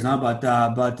some years now,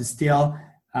 but still,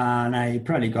 and I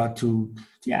probably got to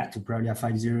probably a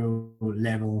 5-0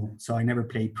 level. So I never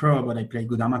played pro, but I played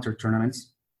good amateur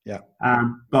tournaments. Yeah.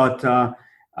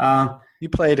 You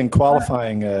played in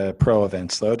qualifying pro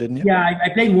events, though, didn't you? Yeah, I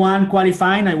played one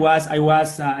qualifying. I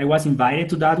was invited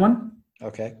to that one.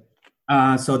 Okay.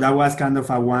 So that was kind of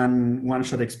a one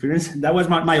shot experience. That was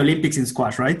my Olympics in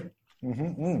squash, right?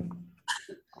 Mm-hmm.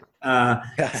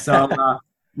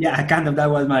 Kind of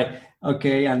that was my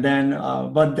okay. And then,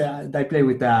 but I played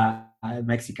with a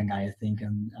Mexican guy, I think,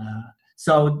 and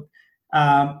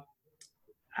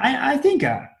I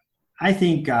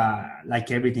think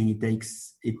like everything, it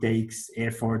takes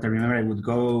effort. I remember I would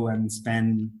go and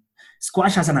spend.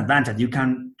 Squash has an advantage. You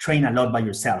can train a lot by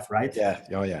yourself, right? Yeah.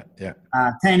 Oh, yeah.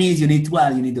 Tennis, you need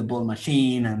the ball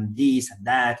machine and this and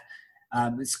that.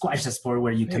 Squash is a sport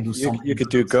where you can do something. You could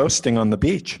do ghosting on the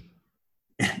beach.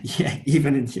 Yeah,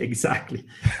 exactly.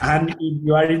 And if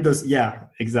you are in those,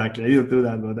 exactly. I didn't do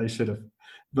that, but I should have.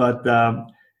 But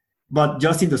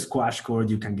just in the squash court,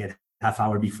 you can get half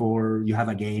hour before you have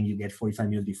a game. You get 45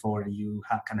 minutes before, and you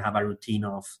can have a routine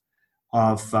of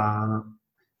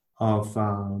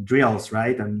drills,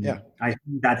 right? And I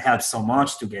think that helps so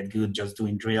much to get good, just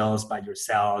doing drills by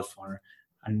yourself,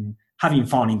 and having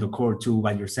fun in the court too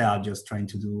by yourself, just trying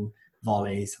to do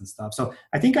volleys and stuff. So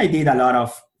I think I did a lot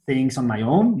of things on my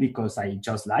own because I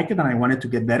just liked it and I wanted to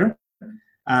get better.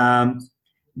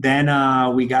 Then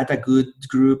we got a good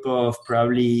group of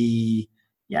probably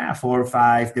 4 or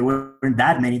 5. There weren't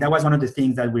that many. That was one of the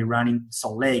things that we run in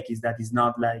Salt Lake, is that it's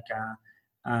not like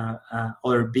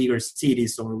other bigger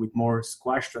cities or with more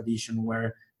squash tradition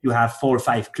where you have 4 or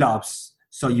 5 clubs,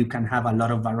 so you can have a lot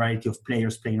of variety of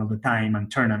players playing all the time and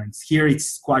tournaments. Here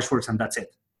it's Squashworks and that's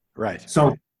it. Right.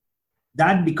 So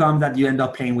that becomes that you end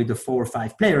up playing with the 4 or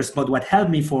 5 players. But what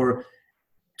helped me to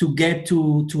get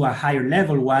to a higher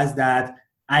level was that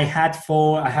I have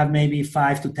maybe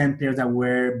 5 to 10 players that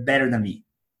were better than me.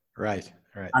 Right.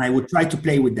 And I would try to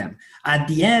play with them. At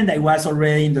the end, I was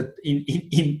already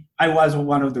I was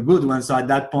one of the good ones. So at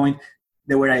that point,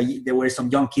 there were some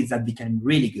young kids that became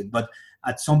really good. But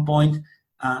at some point,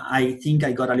 I think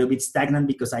I got a little bit stagnant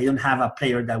because I don't have a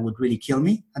player that would really kill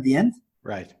me at the end.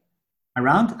 Right.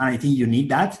 Around, and I think you need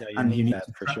that. Yeah, you need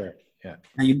that for sure. Yeah.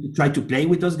 And you try to play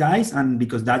with those guys, and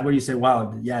because that's where you say,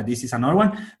 wow, this is another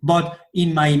one. But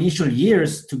in my initial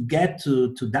years, to get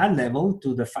to that level,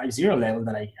 to the 5-0 level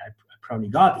that I probably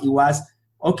got, it was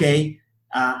okay.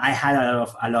 I had a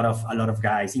lot of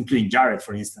guys, including Jared,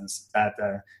 for instance. That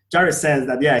Jared says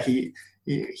that he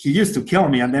used to kill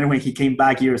me, and then when he came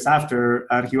back years after,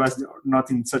 he was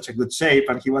not in such a good shape,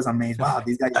 and he was amazed. Wow,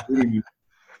 this guy is beating me.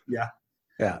 Yeah.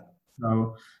 Yeah.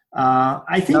 So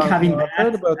I think having I've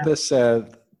heard about this.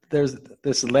 There's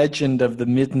this legend of the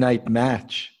midnight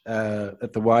match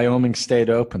at the Wyoming State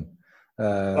Open.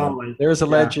 There's a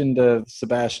legend of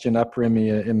Sebastian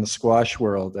Uprimi in the squash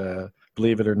world.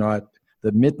 Believe it or not,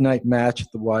 the midnight match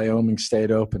at the Wyoming State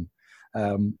Open.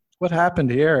 What happened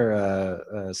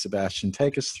here, Sebastian?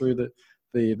 Take us through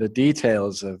the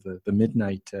details of the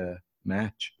midnight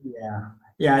match.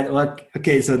 Yeah. Well,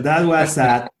 okay. So that was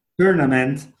a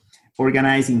tournament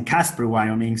organized in Casper,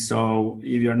 Wyoming. So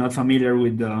if you're not familiar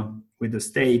with the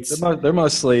states, they're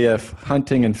mostly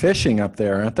hunting and fishing up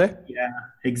there, aren't they?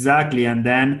 Yeah, exactly. And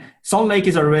then Salt Lake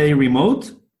is already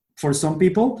remote for some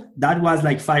people. That was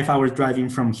like 5 hours driving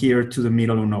from here to the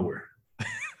middle of nowhere.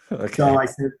 Okay. So I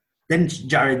said, then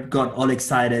Jared got all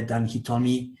excited and he told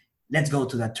me, let's go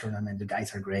to that tournament. The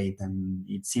guys are great. And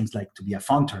it seems like to be a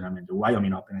fun tournament, the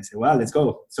Wyoming Open. I said, well, let's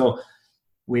go. So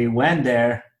we went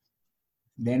there.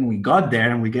 Then we got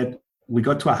there and we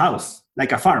got to a house,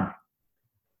 like a farm.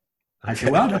 I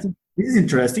said, well, this is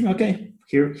interesting. Okay,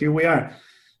 here we are.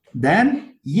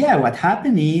 Then, yeah, what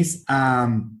happened is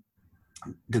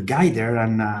the guy there,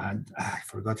 and I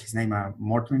forgot his name,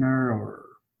 Mortimer or,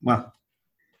 well,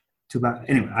 too bad.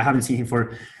 Anyway, I haven't seen him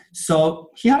for. So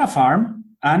he had a farm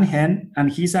and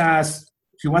he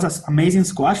was an amazing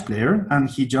squash player, and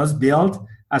he just built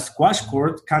a squash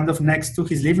court kind of next to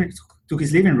his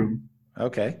living room.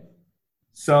 Okay.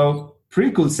 So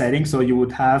pretty cool setting. So you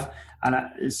would have,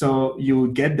 so you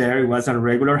would get there. It was a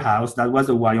regular house. That was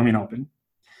the Wyoming Open.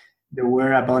 There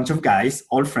were a bunch of guys,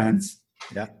 all friends,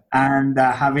 and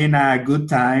having a good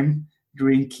time,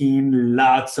 drinking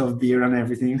lots of beer and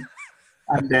everything.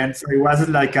 And then, so it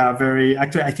wasn't like actually,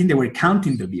 I think they were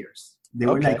counting the beers. They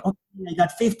were like, okay, I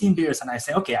got 15 beers. And I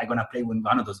say, okay, I'm going to play with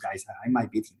one of those guys. I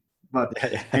might beat him. But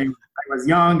I was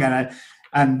young.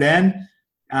 And then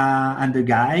the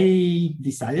guy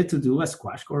decided to do a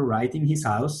squash court right in his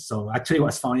house. So actually it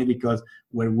was funny because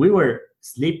where we were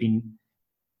sleeping,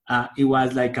 it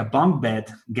was like a bunk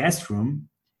bed guest room.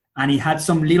 And it had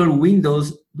some little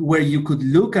windows where you could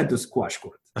look at the squash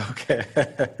court. Okay.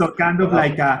 So kind of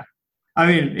like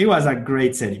it was a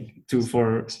great setting too.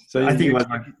 So I think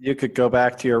you could go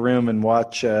back to your room and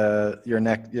watch your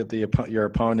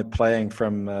opponent playing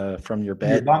from your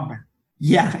bed.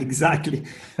 Yeah, exactly.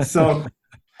 So,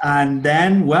 and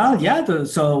then, well, yeah.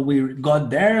 So we got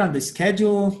there on the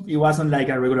schedule. It wasn't like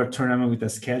a regular tournament with a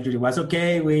schedule. It was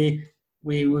okay.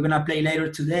 We're gonna play later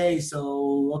today.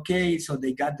 So okay. So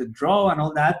they got the draw and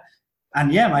all that.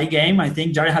 And yeah, my game. I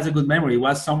think Jared has a good memory. It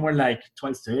was somewhere like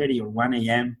 12:30 or 1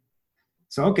 a.m.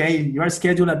 So, okay, you are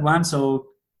scheduled at 1, so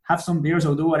have some beers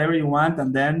or do whatever you want.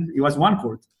 And then it was one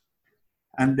court.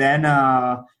 And then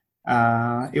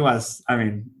it was,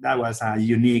 that was a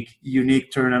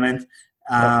unique tournament.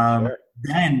 Sure.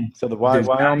 Then, so the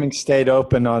Wyoming State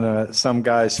Open on some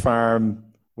guy's farm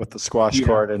with the squash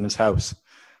court in his house.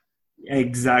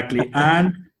 Exactly.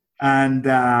 And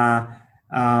the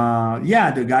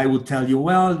guy would tell you,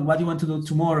 well, what do you want to do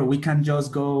tomorrow? We can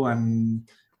just go and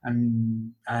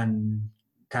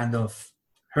kind of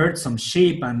herd some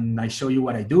sheep, and I show you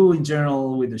what I do in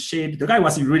general with the sheep. The guy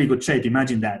was in really good shape.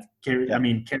 Imagine that.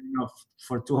 Carrying off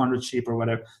for 200 sheep or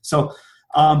whatever. So,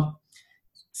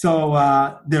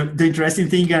 the interesting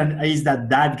thing is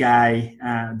that guy,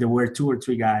 there were 2 or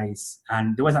 3 guys,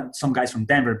 and there was some guys from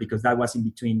Denver because that was in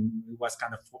between. It was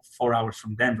kind of 4 hours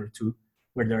from Denver too,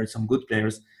 where there are some good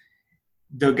players.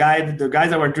 The guys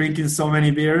that were drinking so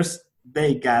many beers,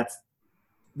 they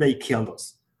killed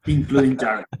us, including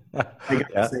Jared. I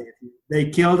gotta say it. They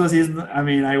killed us.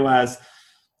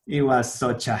 It was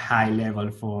such a high level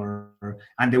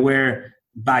and they were,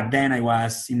 back then I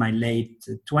was in my late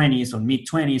 20s or mid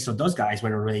 20s. So those guys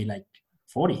were already like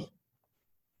 40.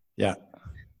 Yeah.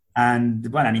 And,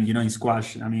 in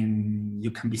squash,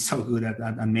 you can be so good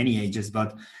at many ages,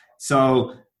 but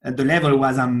so the level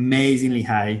was amazingly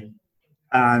high.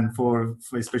 And for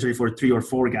especially for 3 or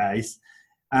 4 guys.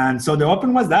 And so the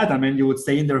Open was that. You would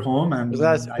stay in their home. And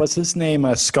was his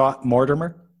name Scott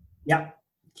Mortimer? Yeah.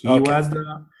 He was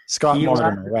Scott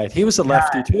Mortimer, right. He was a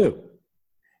lefty too.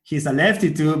 He's a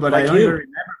lefty too, but I don't even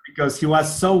remember because he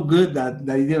was so good that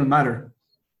it didn't matter.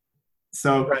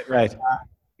 So right.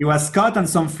 It was Scott and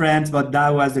some friends, but that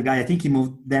was the guy. I think he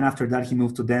moved. Then after that, he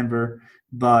moved to Denver.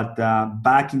 But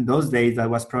back in those days, that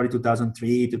was probably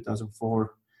 2003,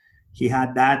 2004. He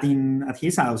had that at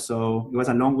his house, so it was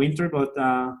a long winter, but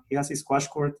he has his squash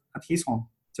court at his home.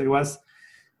 So it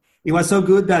was so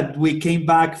good that we came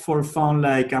back for fun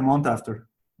like a month after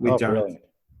with Jared. Brilliant.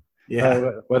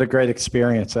 Yeah. What a great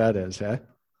experience that is, eh?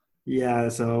 Yeah,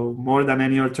 so more than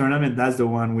any other tournament, that's the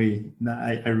one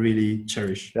I really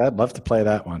cherish. Yeah, I'd love to play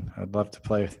that one. I'd love to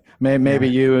play. Maybe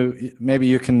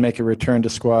you can make a return to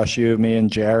squash. Me and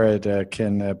Jared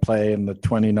can play in the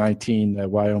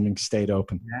 2019 Wyoming State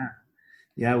Open.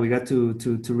 Yeah, we got to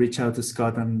reach out to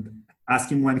Scott and ask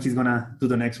him when he's gonna do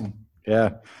the next one.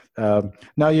 Yeah.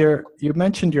 Now you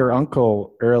mentioned your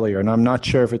uncle earlier, and I'm not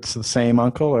sure if it's the same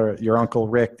uncle or your uncle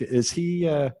Rick. Is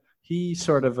he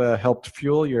sort of helped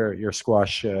fuel your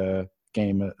squash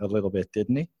game a little bit,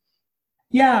 didn't he?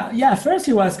 Yeah. First,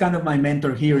 he was kind of my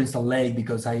mentor here in Salt Lake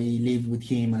because I lived with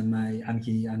him and my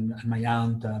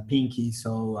aunt Pinky.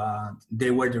 So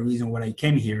they were the reason why I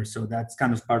came here. So that's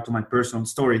kind of part of my personal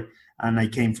story. And I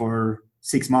came for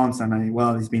 6 months, and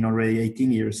it's been already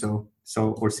 18 years. So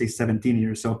or 17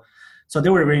 years. So they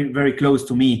were very very close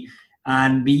to me.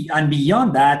 And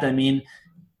beyond that, I mean,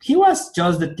 he was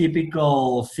just the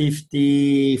typical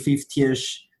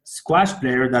 50-ish squash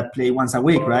player that play once a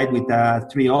week, right, with a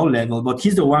 3-0 level. But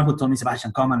he's the one who told me,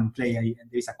 Sebastian, come and play.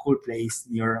 There's a cool place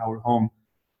near our home.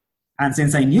 And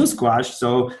since I knew squash,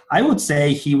 so I would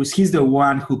say he's the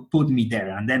one who put me there.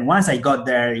 And then once I got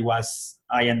there,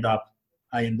 I end up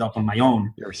on my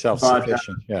own. You're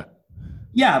self-sufficient, yeah.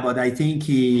 Yeah, but I think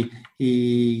he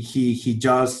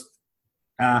just.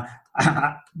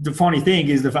 The funny thing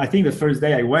is, I think the first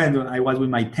day I went, I was with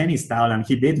my tennis style, and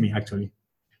he beat me actually.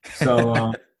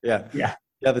 So yeah.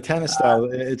 The tennis style.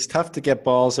 It's tough to get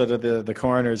balls out of the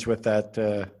corners with that,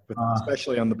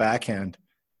 especially on the backhand.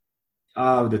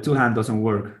 Oh, the two-hand doesn't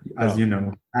work, as you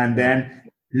know. And then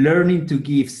learning to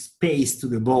give space to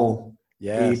the ball.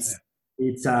 Yes.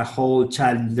 It's a whole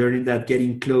challenge. Learning that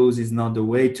getting close is not the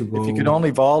way to go. If you could only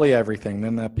volley everything,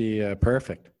 then that'd be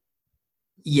perfect.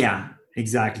 Yeah,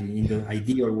 exactly. In the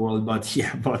ideal world, but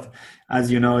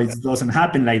as you know, it doesn't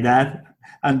happen like that.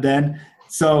 And then,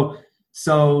 so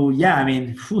yeah, I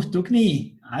mean, it took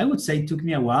me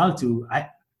a while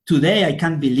today I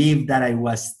can't believe that I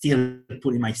was still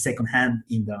putting my second hand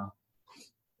in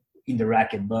the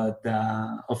racket, but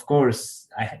of course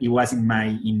it was in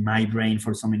my brain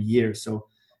for so many years. So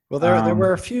well, there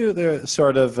were a few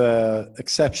sort of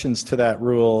exceptions to that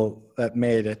rule that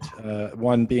made it.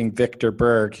 One being Victor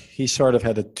Berg. He sort of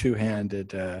had a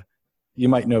two-handed. You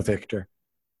might know Victor.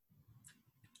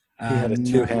 He had a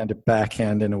two-handed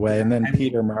backhand in a way, and then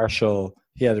Peter Marshall.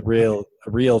 He had a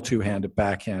real two-handed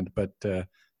backhand, but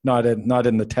not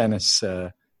in the tennis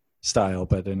style,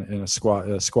 but in a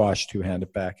squash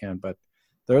two-handed backhand. But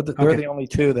they're the only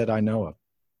two that I know of.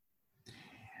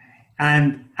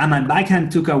 And my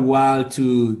backhand took a while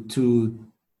to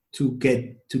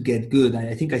get good.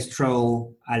 I think I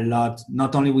struggled a lot,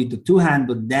 not only with the two-hand,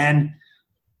 but then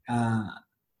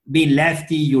being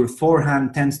lefty, your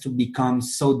forehand tends to become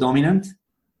so dominant.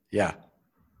 Yeah.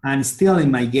 And still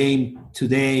in my game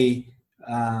today.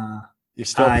 You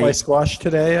still play squash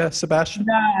today, Sebastian?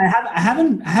 No, I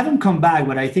haven't come back,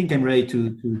 but I think I'm ready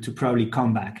to probably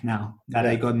come back now that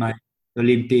I got my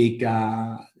Olympic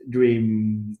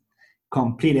dream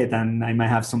completed, and I might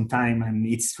have some time, and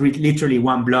it's literally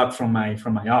one block from my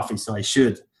office, so I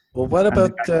should. Well, what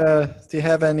about? Do you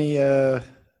have any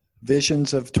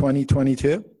visions of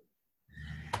 2022?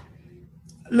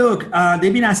 Look,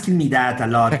 they've been asking me that a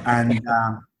lot, and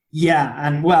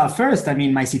and well, first, I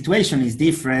mean, my situation is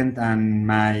different, and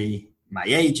my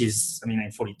age is, I mean,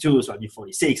 I'm 42, so I'll be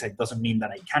 46. It doesn't mean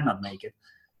that I cannot make it.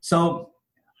 So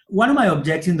one of my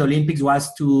objectives in the Olympics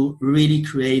was to really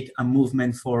create a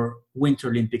movement for Winter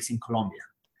Olympics in Colombia.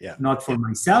 Yeah. Not for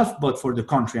myself, but for the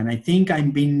country. And I think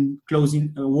I've been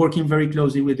working very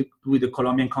closely with the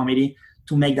Colombian committee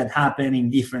to make that happen in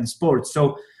different sports.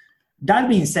 So that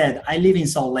being said, I live in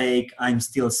Salt Lake. I'm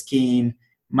still skiing.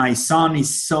 My son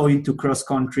is so into cross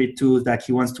country too that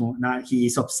he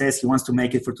is obsessed. He wants to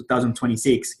make it for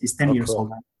 2026. He's 10 years old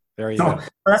now. There you go.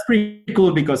 That's pretty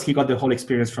cool because he got the whole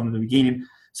experience from the beginning.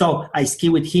 So I ski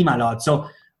with him a lot. So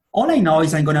all I know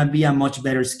is I'm going to be a much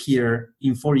better skier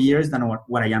in 4 years than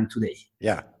what I am today.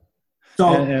 Yeah.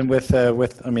 So and with I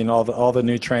mean all the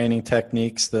new training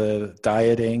techniques, the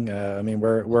dieting. I mean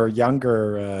we're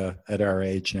younger at our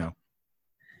age now.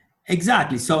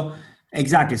 Exactly. So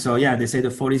yeah, they say the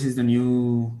 40s is the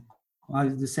new. What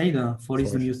did they say? The 40s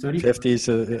is the new 30.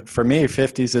 50s for me.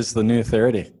 50s is the new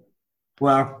 30.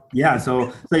 Well, yeah.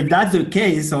 So if that's the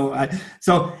case, so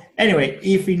anyway,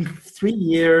 if in 3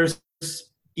 years,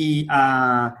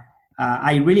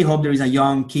 I really hope there is a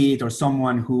young kid or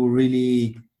someone who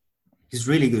really is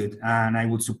really good, and I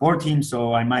would support him.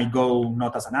 So I might go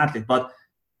not as an athlete, but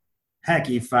heck,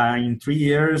 if in 3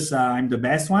 years I'm the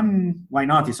best one, why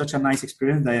not? It's such a nice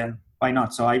experience. Why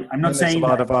not? So I'm not saying there's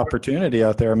a lot of opportunity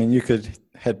out there. I mean, you could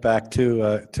head back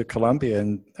to Colombia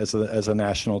and as a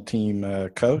national team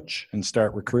coach and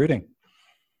start recruiting.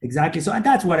 Exactly. So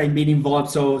that's what I've been involved.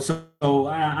 So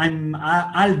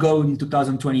I'll go in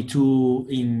 2022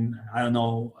 in, I don't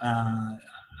know,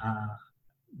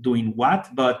 doing what,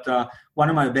 but one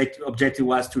of my objective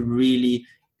was to really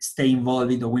stay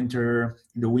involved in the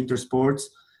winter sports.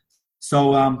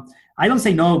 So I don't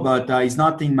say no, but it's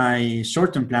not in my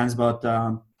short-term plans, but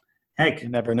heck. You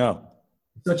never know.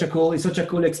 it's such a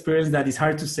cool experience that it's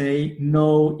hard to say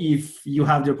no if you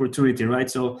have the opportunity, right?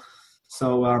 So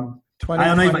I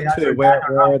don't know if I answered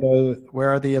where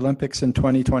are the Olympics in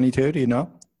 2022? Do you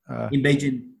know? In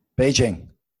Beijing. Beijing.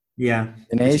 Yeah.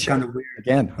 In Asia. It's kind of weird.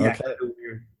 Again. Yeah, Okay. kind of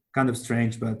weird. Kind of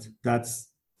strange, but that's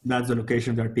the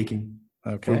location they're picking.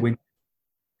 Okay. For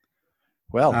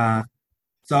well.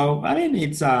 So I mean,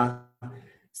 it's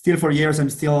still for years. I'm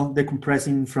still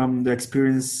decompressing from the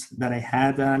experience that I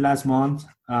had last month,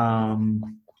 and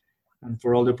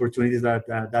for all the opportunities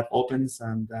that opens.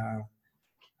 And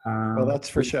well, that's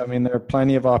for sure. I mean, there are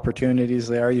plenty of opportunities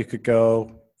there. You could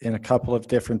go in a couple of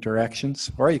different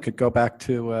directions, or you could go back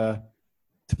to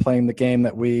playing the game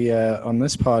that we on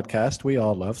this podcast we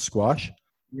all love, squash.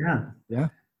 Yeah. Yeah.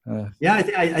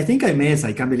 I think I miss.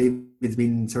 I can't believe it's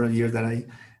been several years that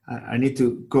I need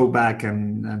to go back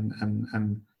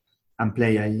and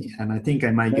play. I think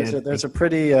I might get. There's a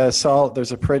pretty solid.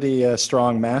 There's a pretty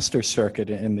strong master circuit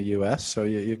in the U.S. So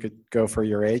you could go for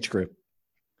your age group.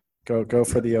 Go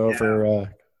for the over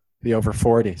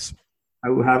 40s. I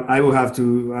will have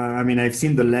to. I mean, I've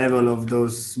seen the level of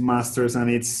those masters, and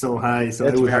it's so high. So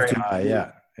it's I would very have to. High,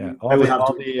 yeah. All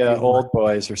the old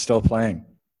boys are still playing.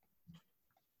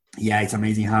 Yeah, it's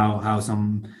amazing how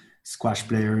some squash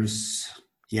players,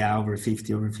 over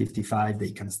 50, over 55,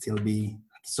 they can still be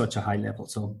at such a high level.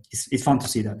 So it's fun to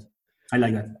see that. I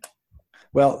like that.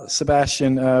 Well,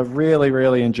 Sebastian, really,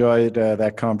 really enjoyed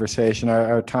that conversation.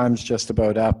 Our time's just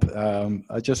about up.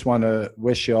 I just want to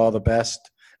wish you all the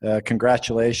best.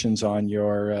 Congratulations on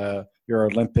your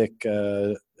Olympic,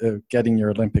 getting your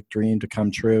Olympic dream to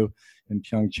come true in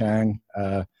Pyeongchang.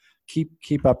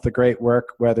 Keep up the great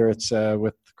work, whether it's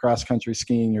with cross-country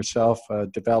skiing yourself,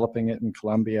 developing it in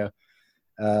Colombia.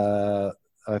 I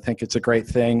think it's a great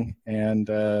thing, and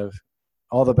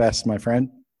all the best, my friend.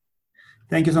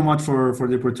 Thank you so much for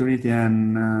the opportunity,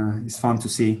 and it's fun to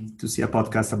see a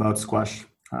podcast about squash,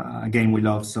 a game we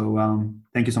love. So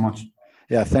thank you so much.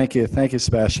 Yeah, thank you,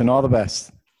 Sebastian. All the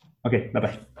best. Okay,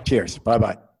 bye-bye. Cheers.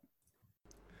 Bye-bye.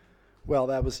 Well,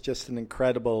 that was just an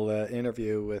incredible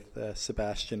interview with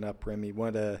Sebastian Upremy.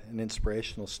 What an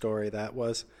inspirational story that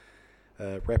was.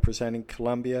 Representing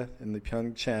Colombia in the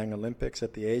Pyeongchang Olympics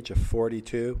at the age of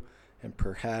 42, and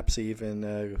perhaps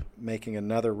even making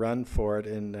another run for it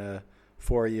in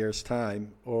 4 years'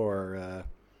 time, or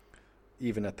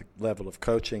even at the level of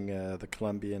coaching the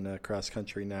Colombian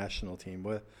cross-country national team.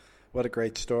 What a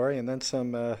great story. And then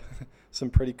some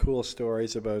pretty cool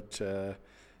stories about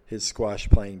his squash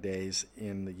playing days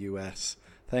in the U.S.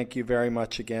 Thank you very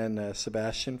much again,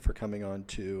 Sebastian, for coming on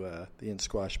to the In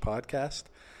Squash podcast.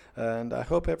 And I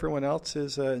hope everyone else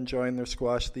is enjoying their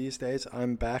squash these days.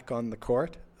 I'm back on the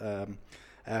court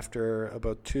after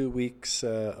about 2 weeks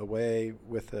away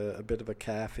with a bit of a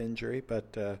calf injury,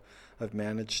 but I've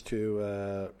managed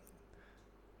to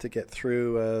get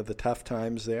through the tough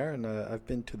times there, and I've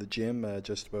been to the gym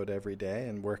just about every day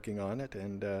and working on it,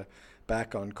 and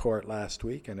back on court last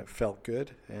week, and it felt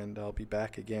good, and I'll be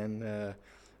back again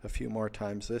a few more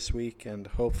times this week, and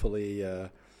hopefully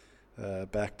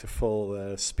back to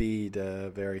full speed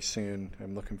very soon.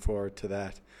 I'm looking forward to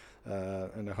that,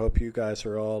 and I hope you guys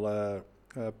are all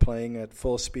playing at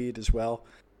full speed as well.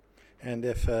 And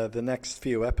if the next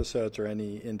few episodes are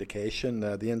any indication,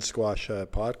 the In Squash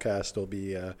podcast will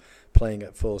be playing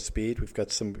at full speed. We've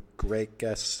got some great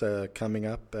guests coming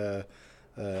up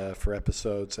for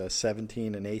episodes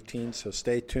 17 and 18, so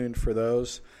stay tuned for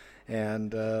those.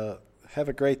 And have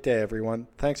a great day, everyone.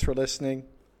 Thanks for listening.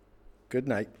 Good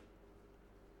night.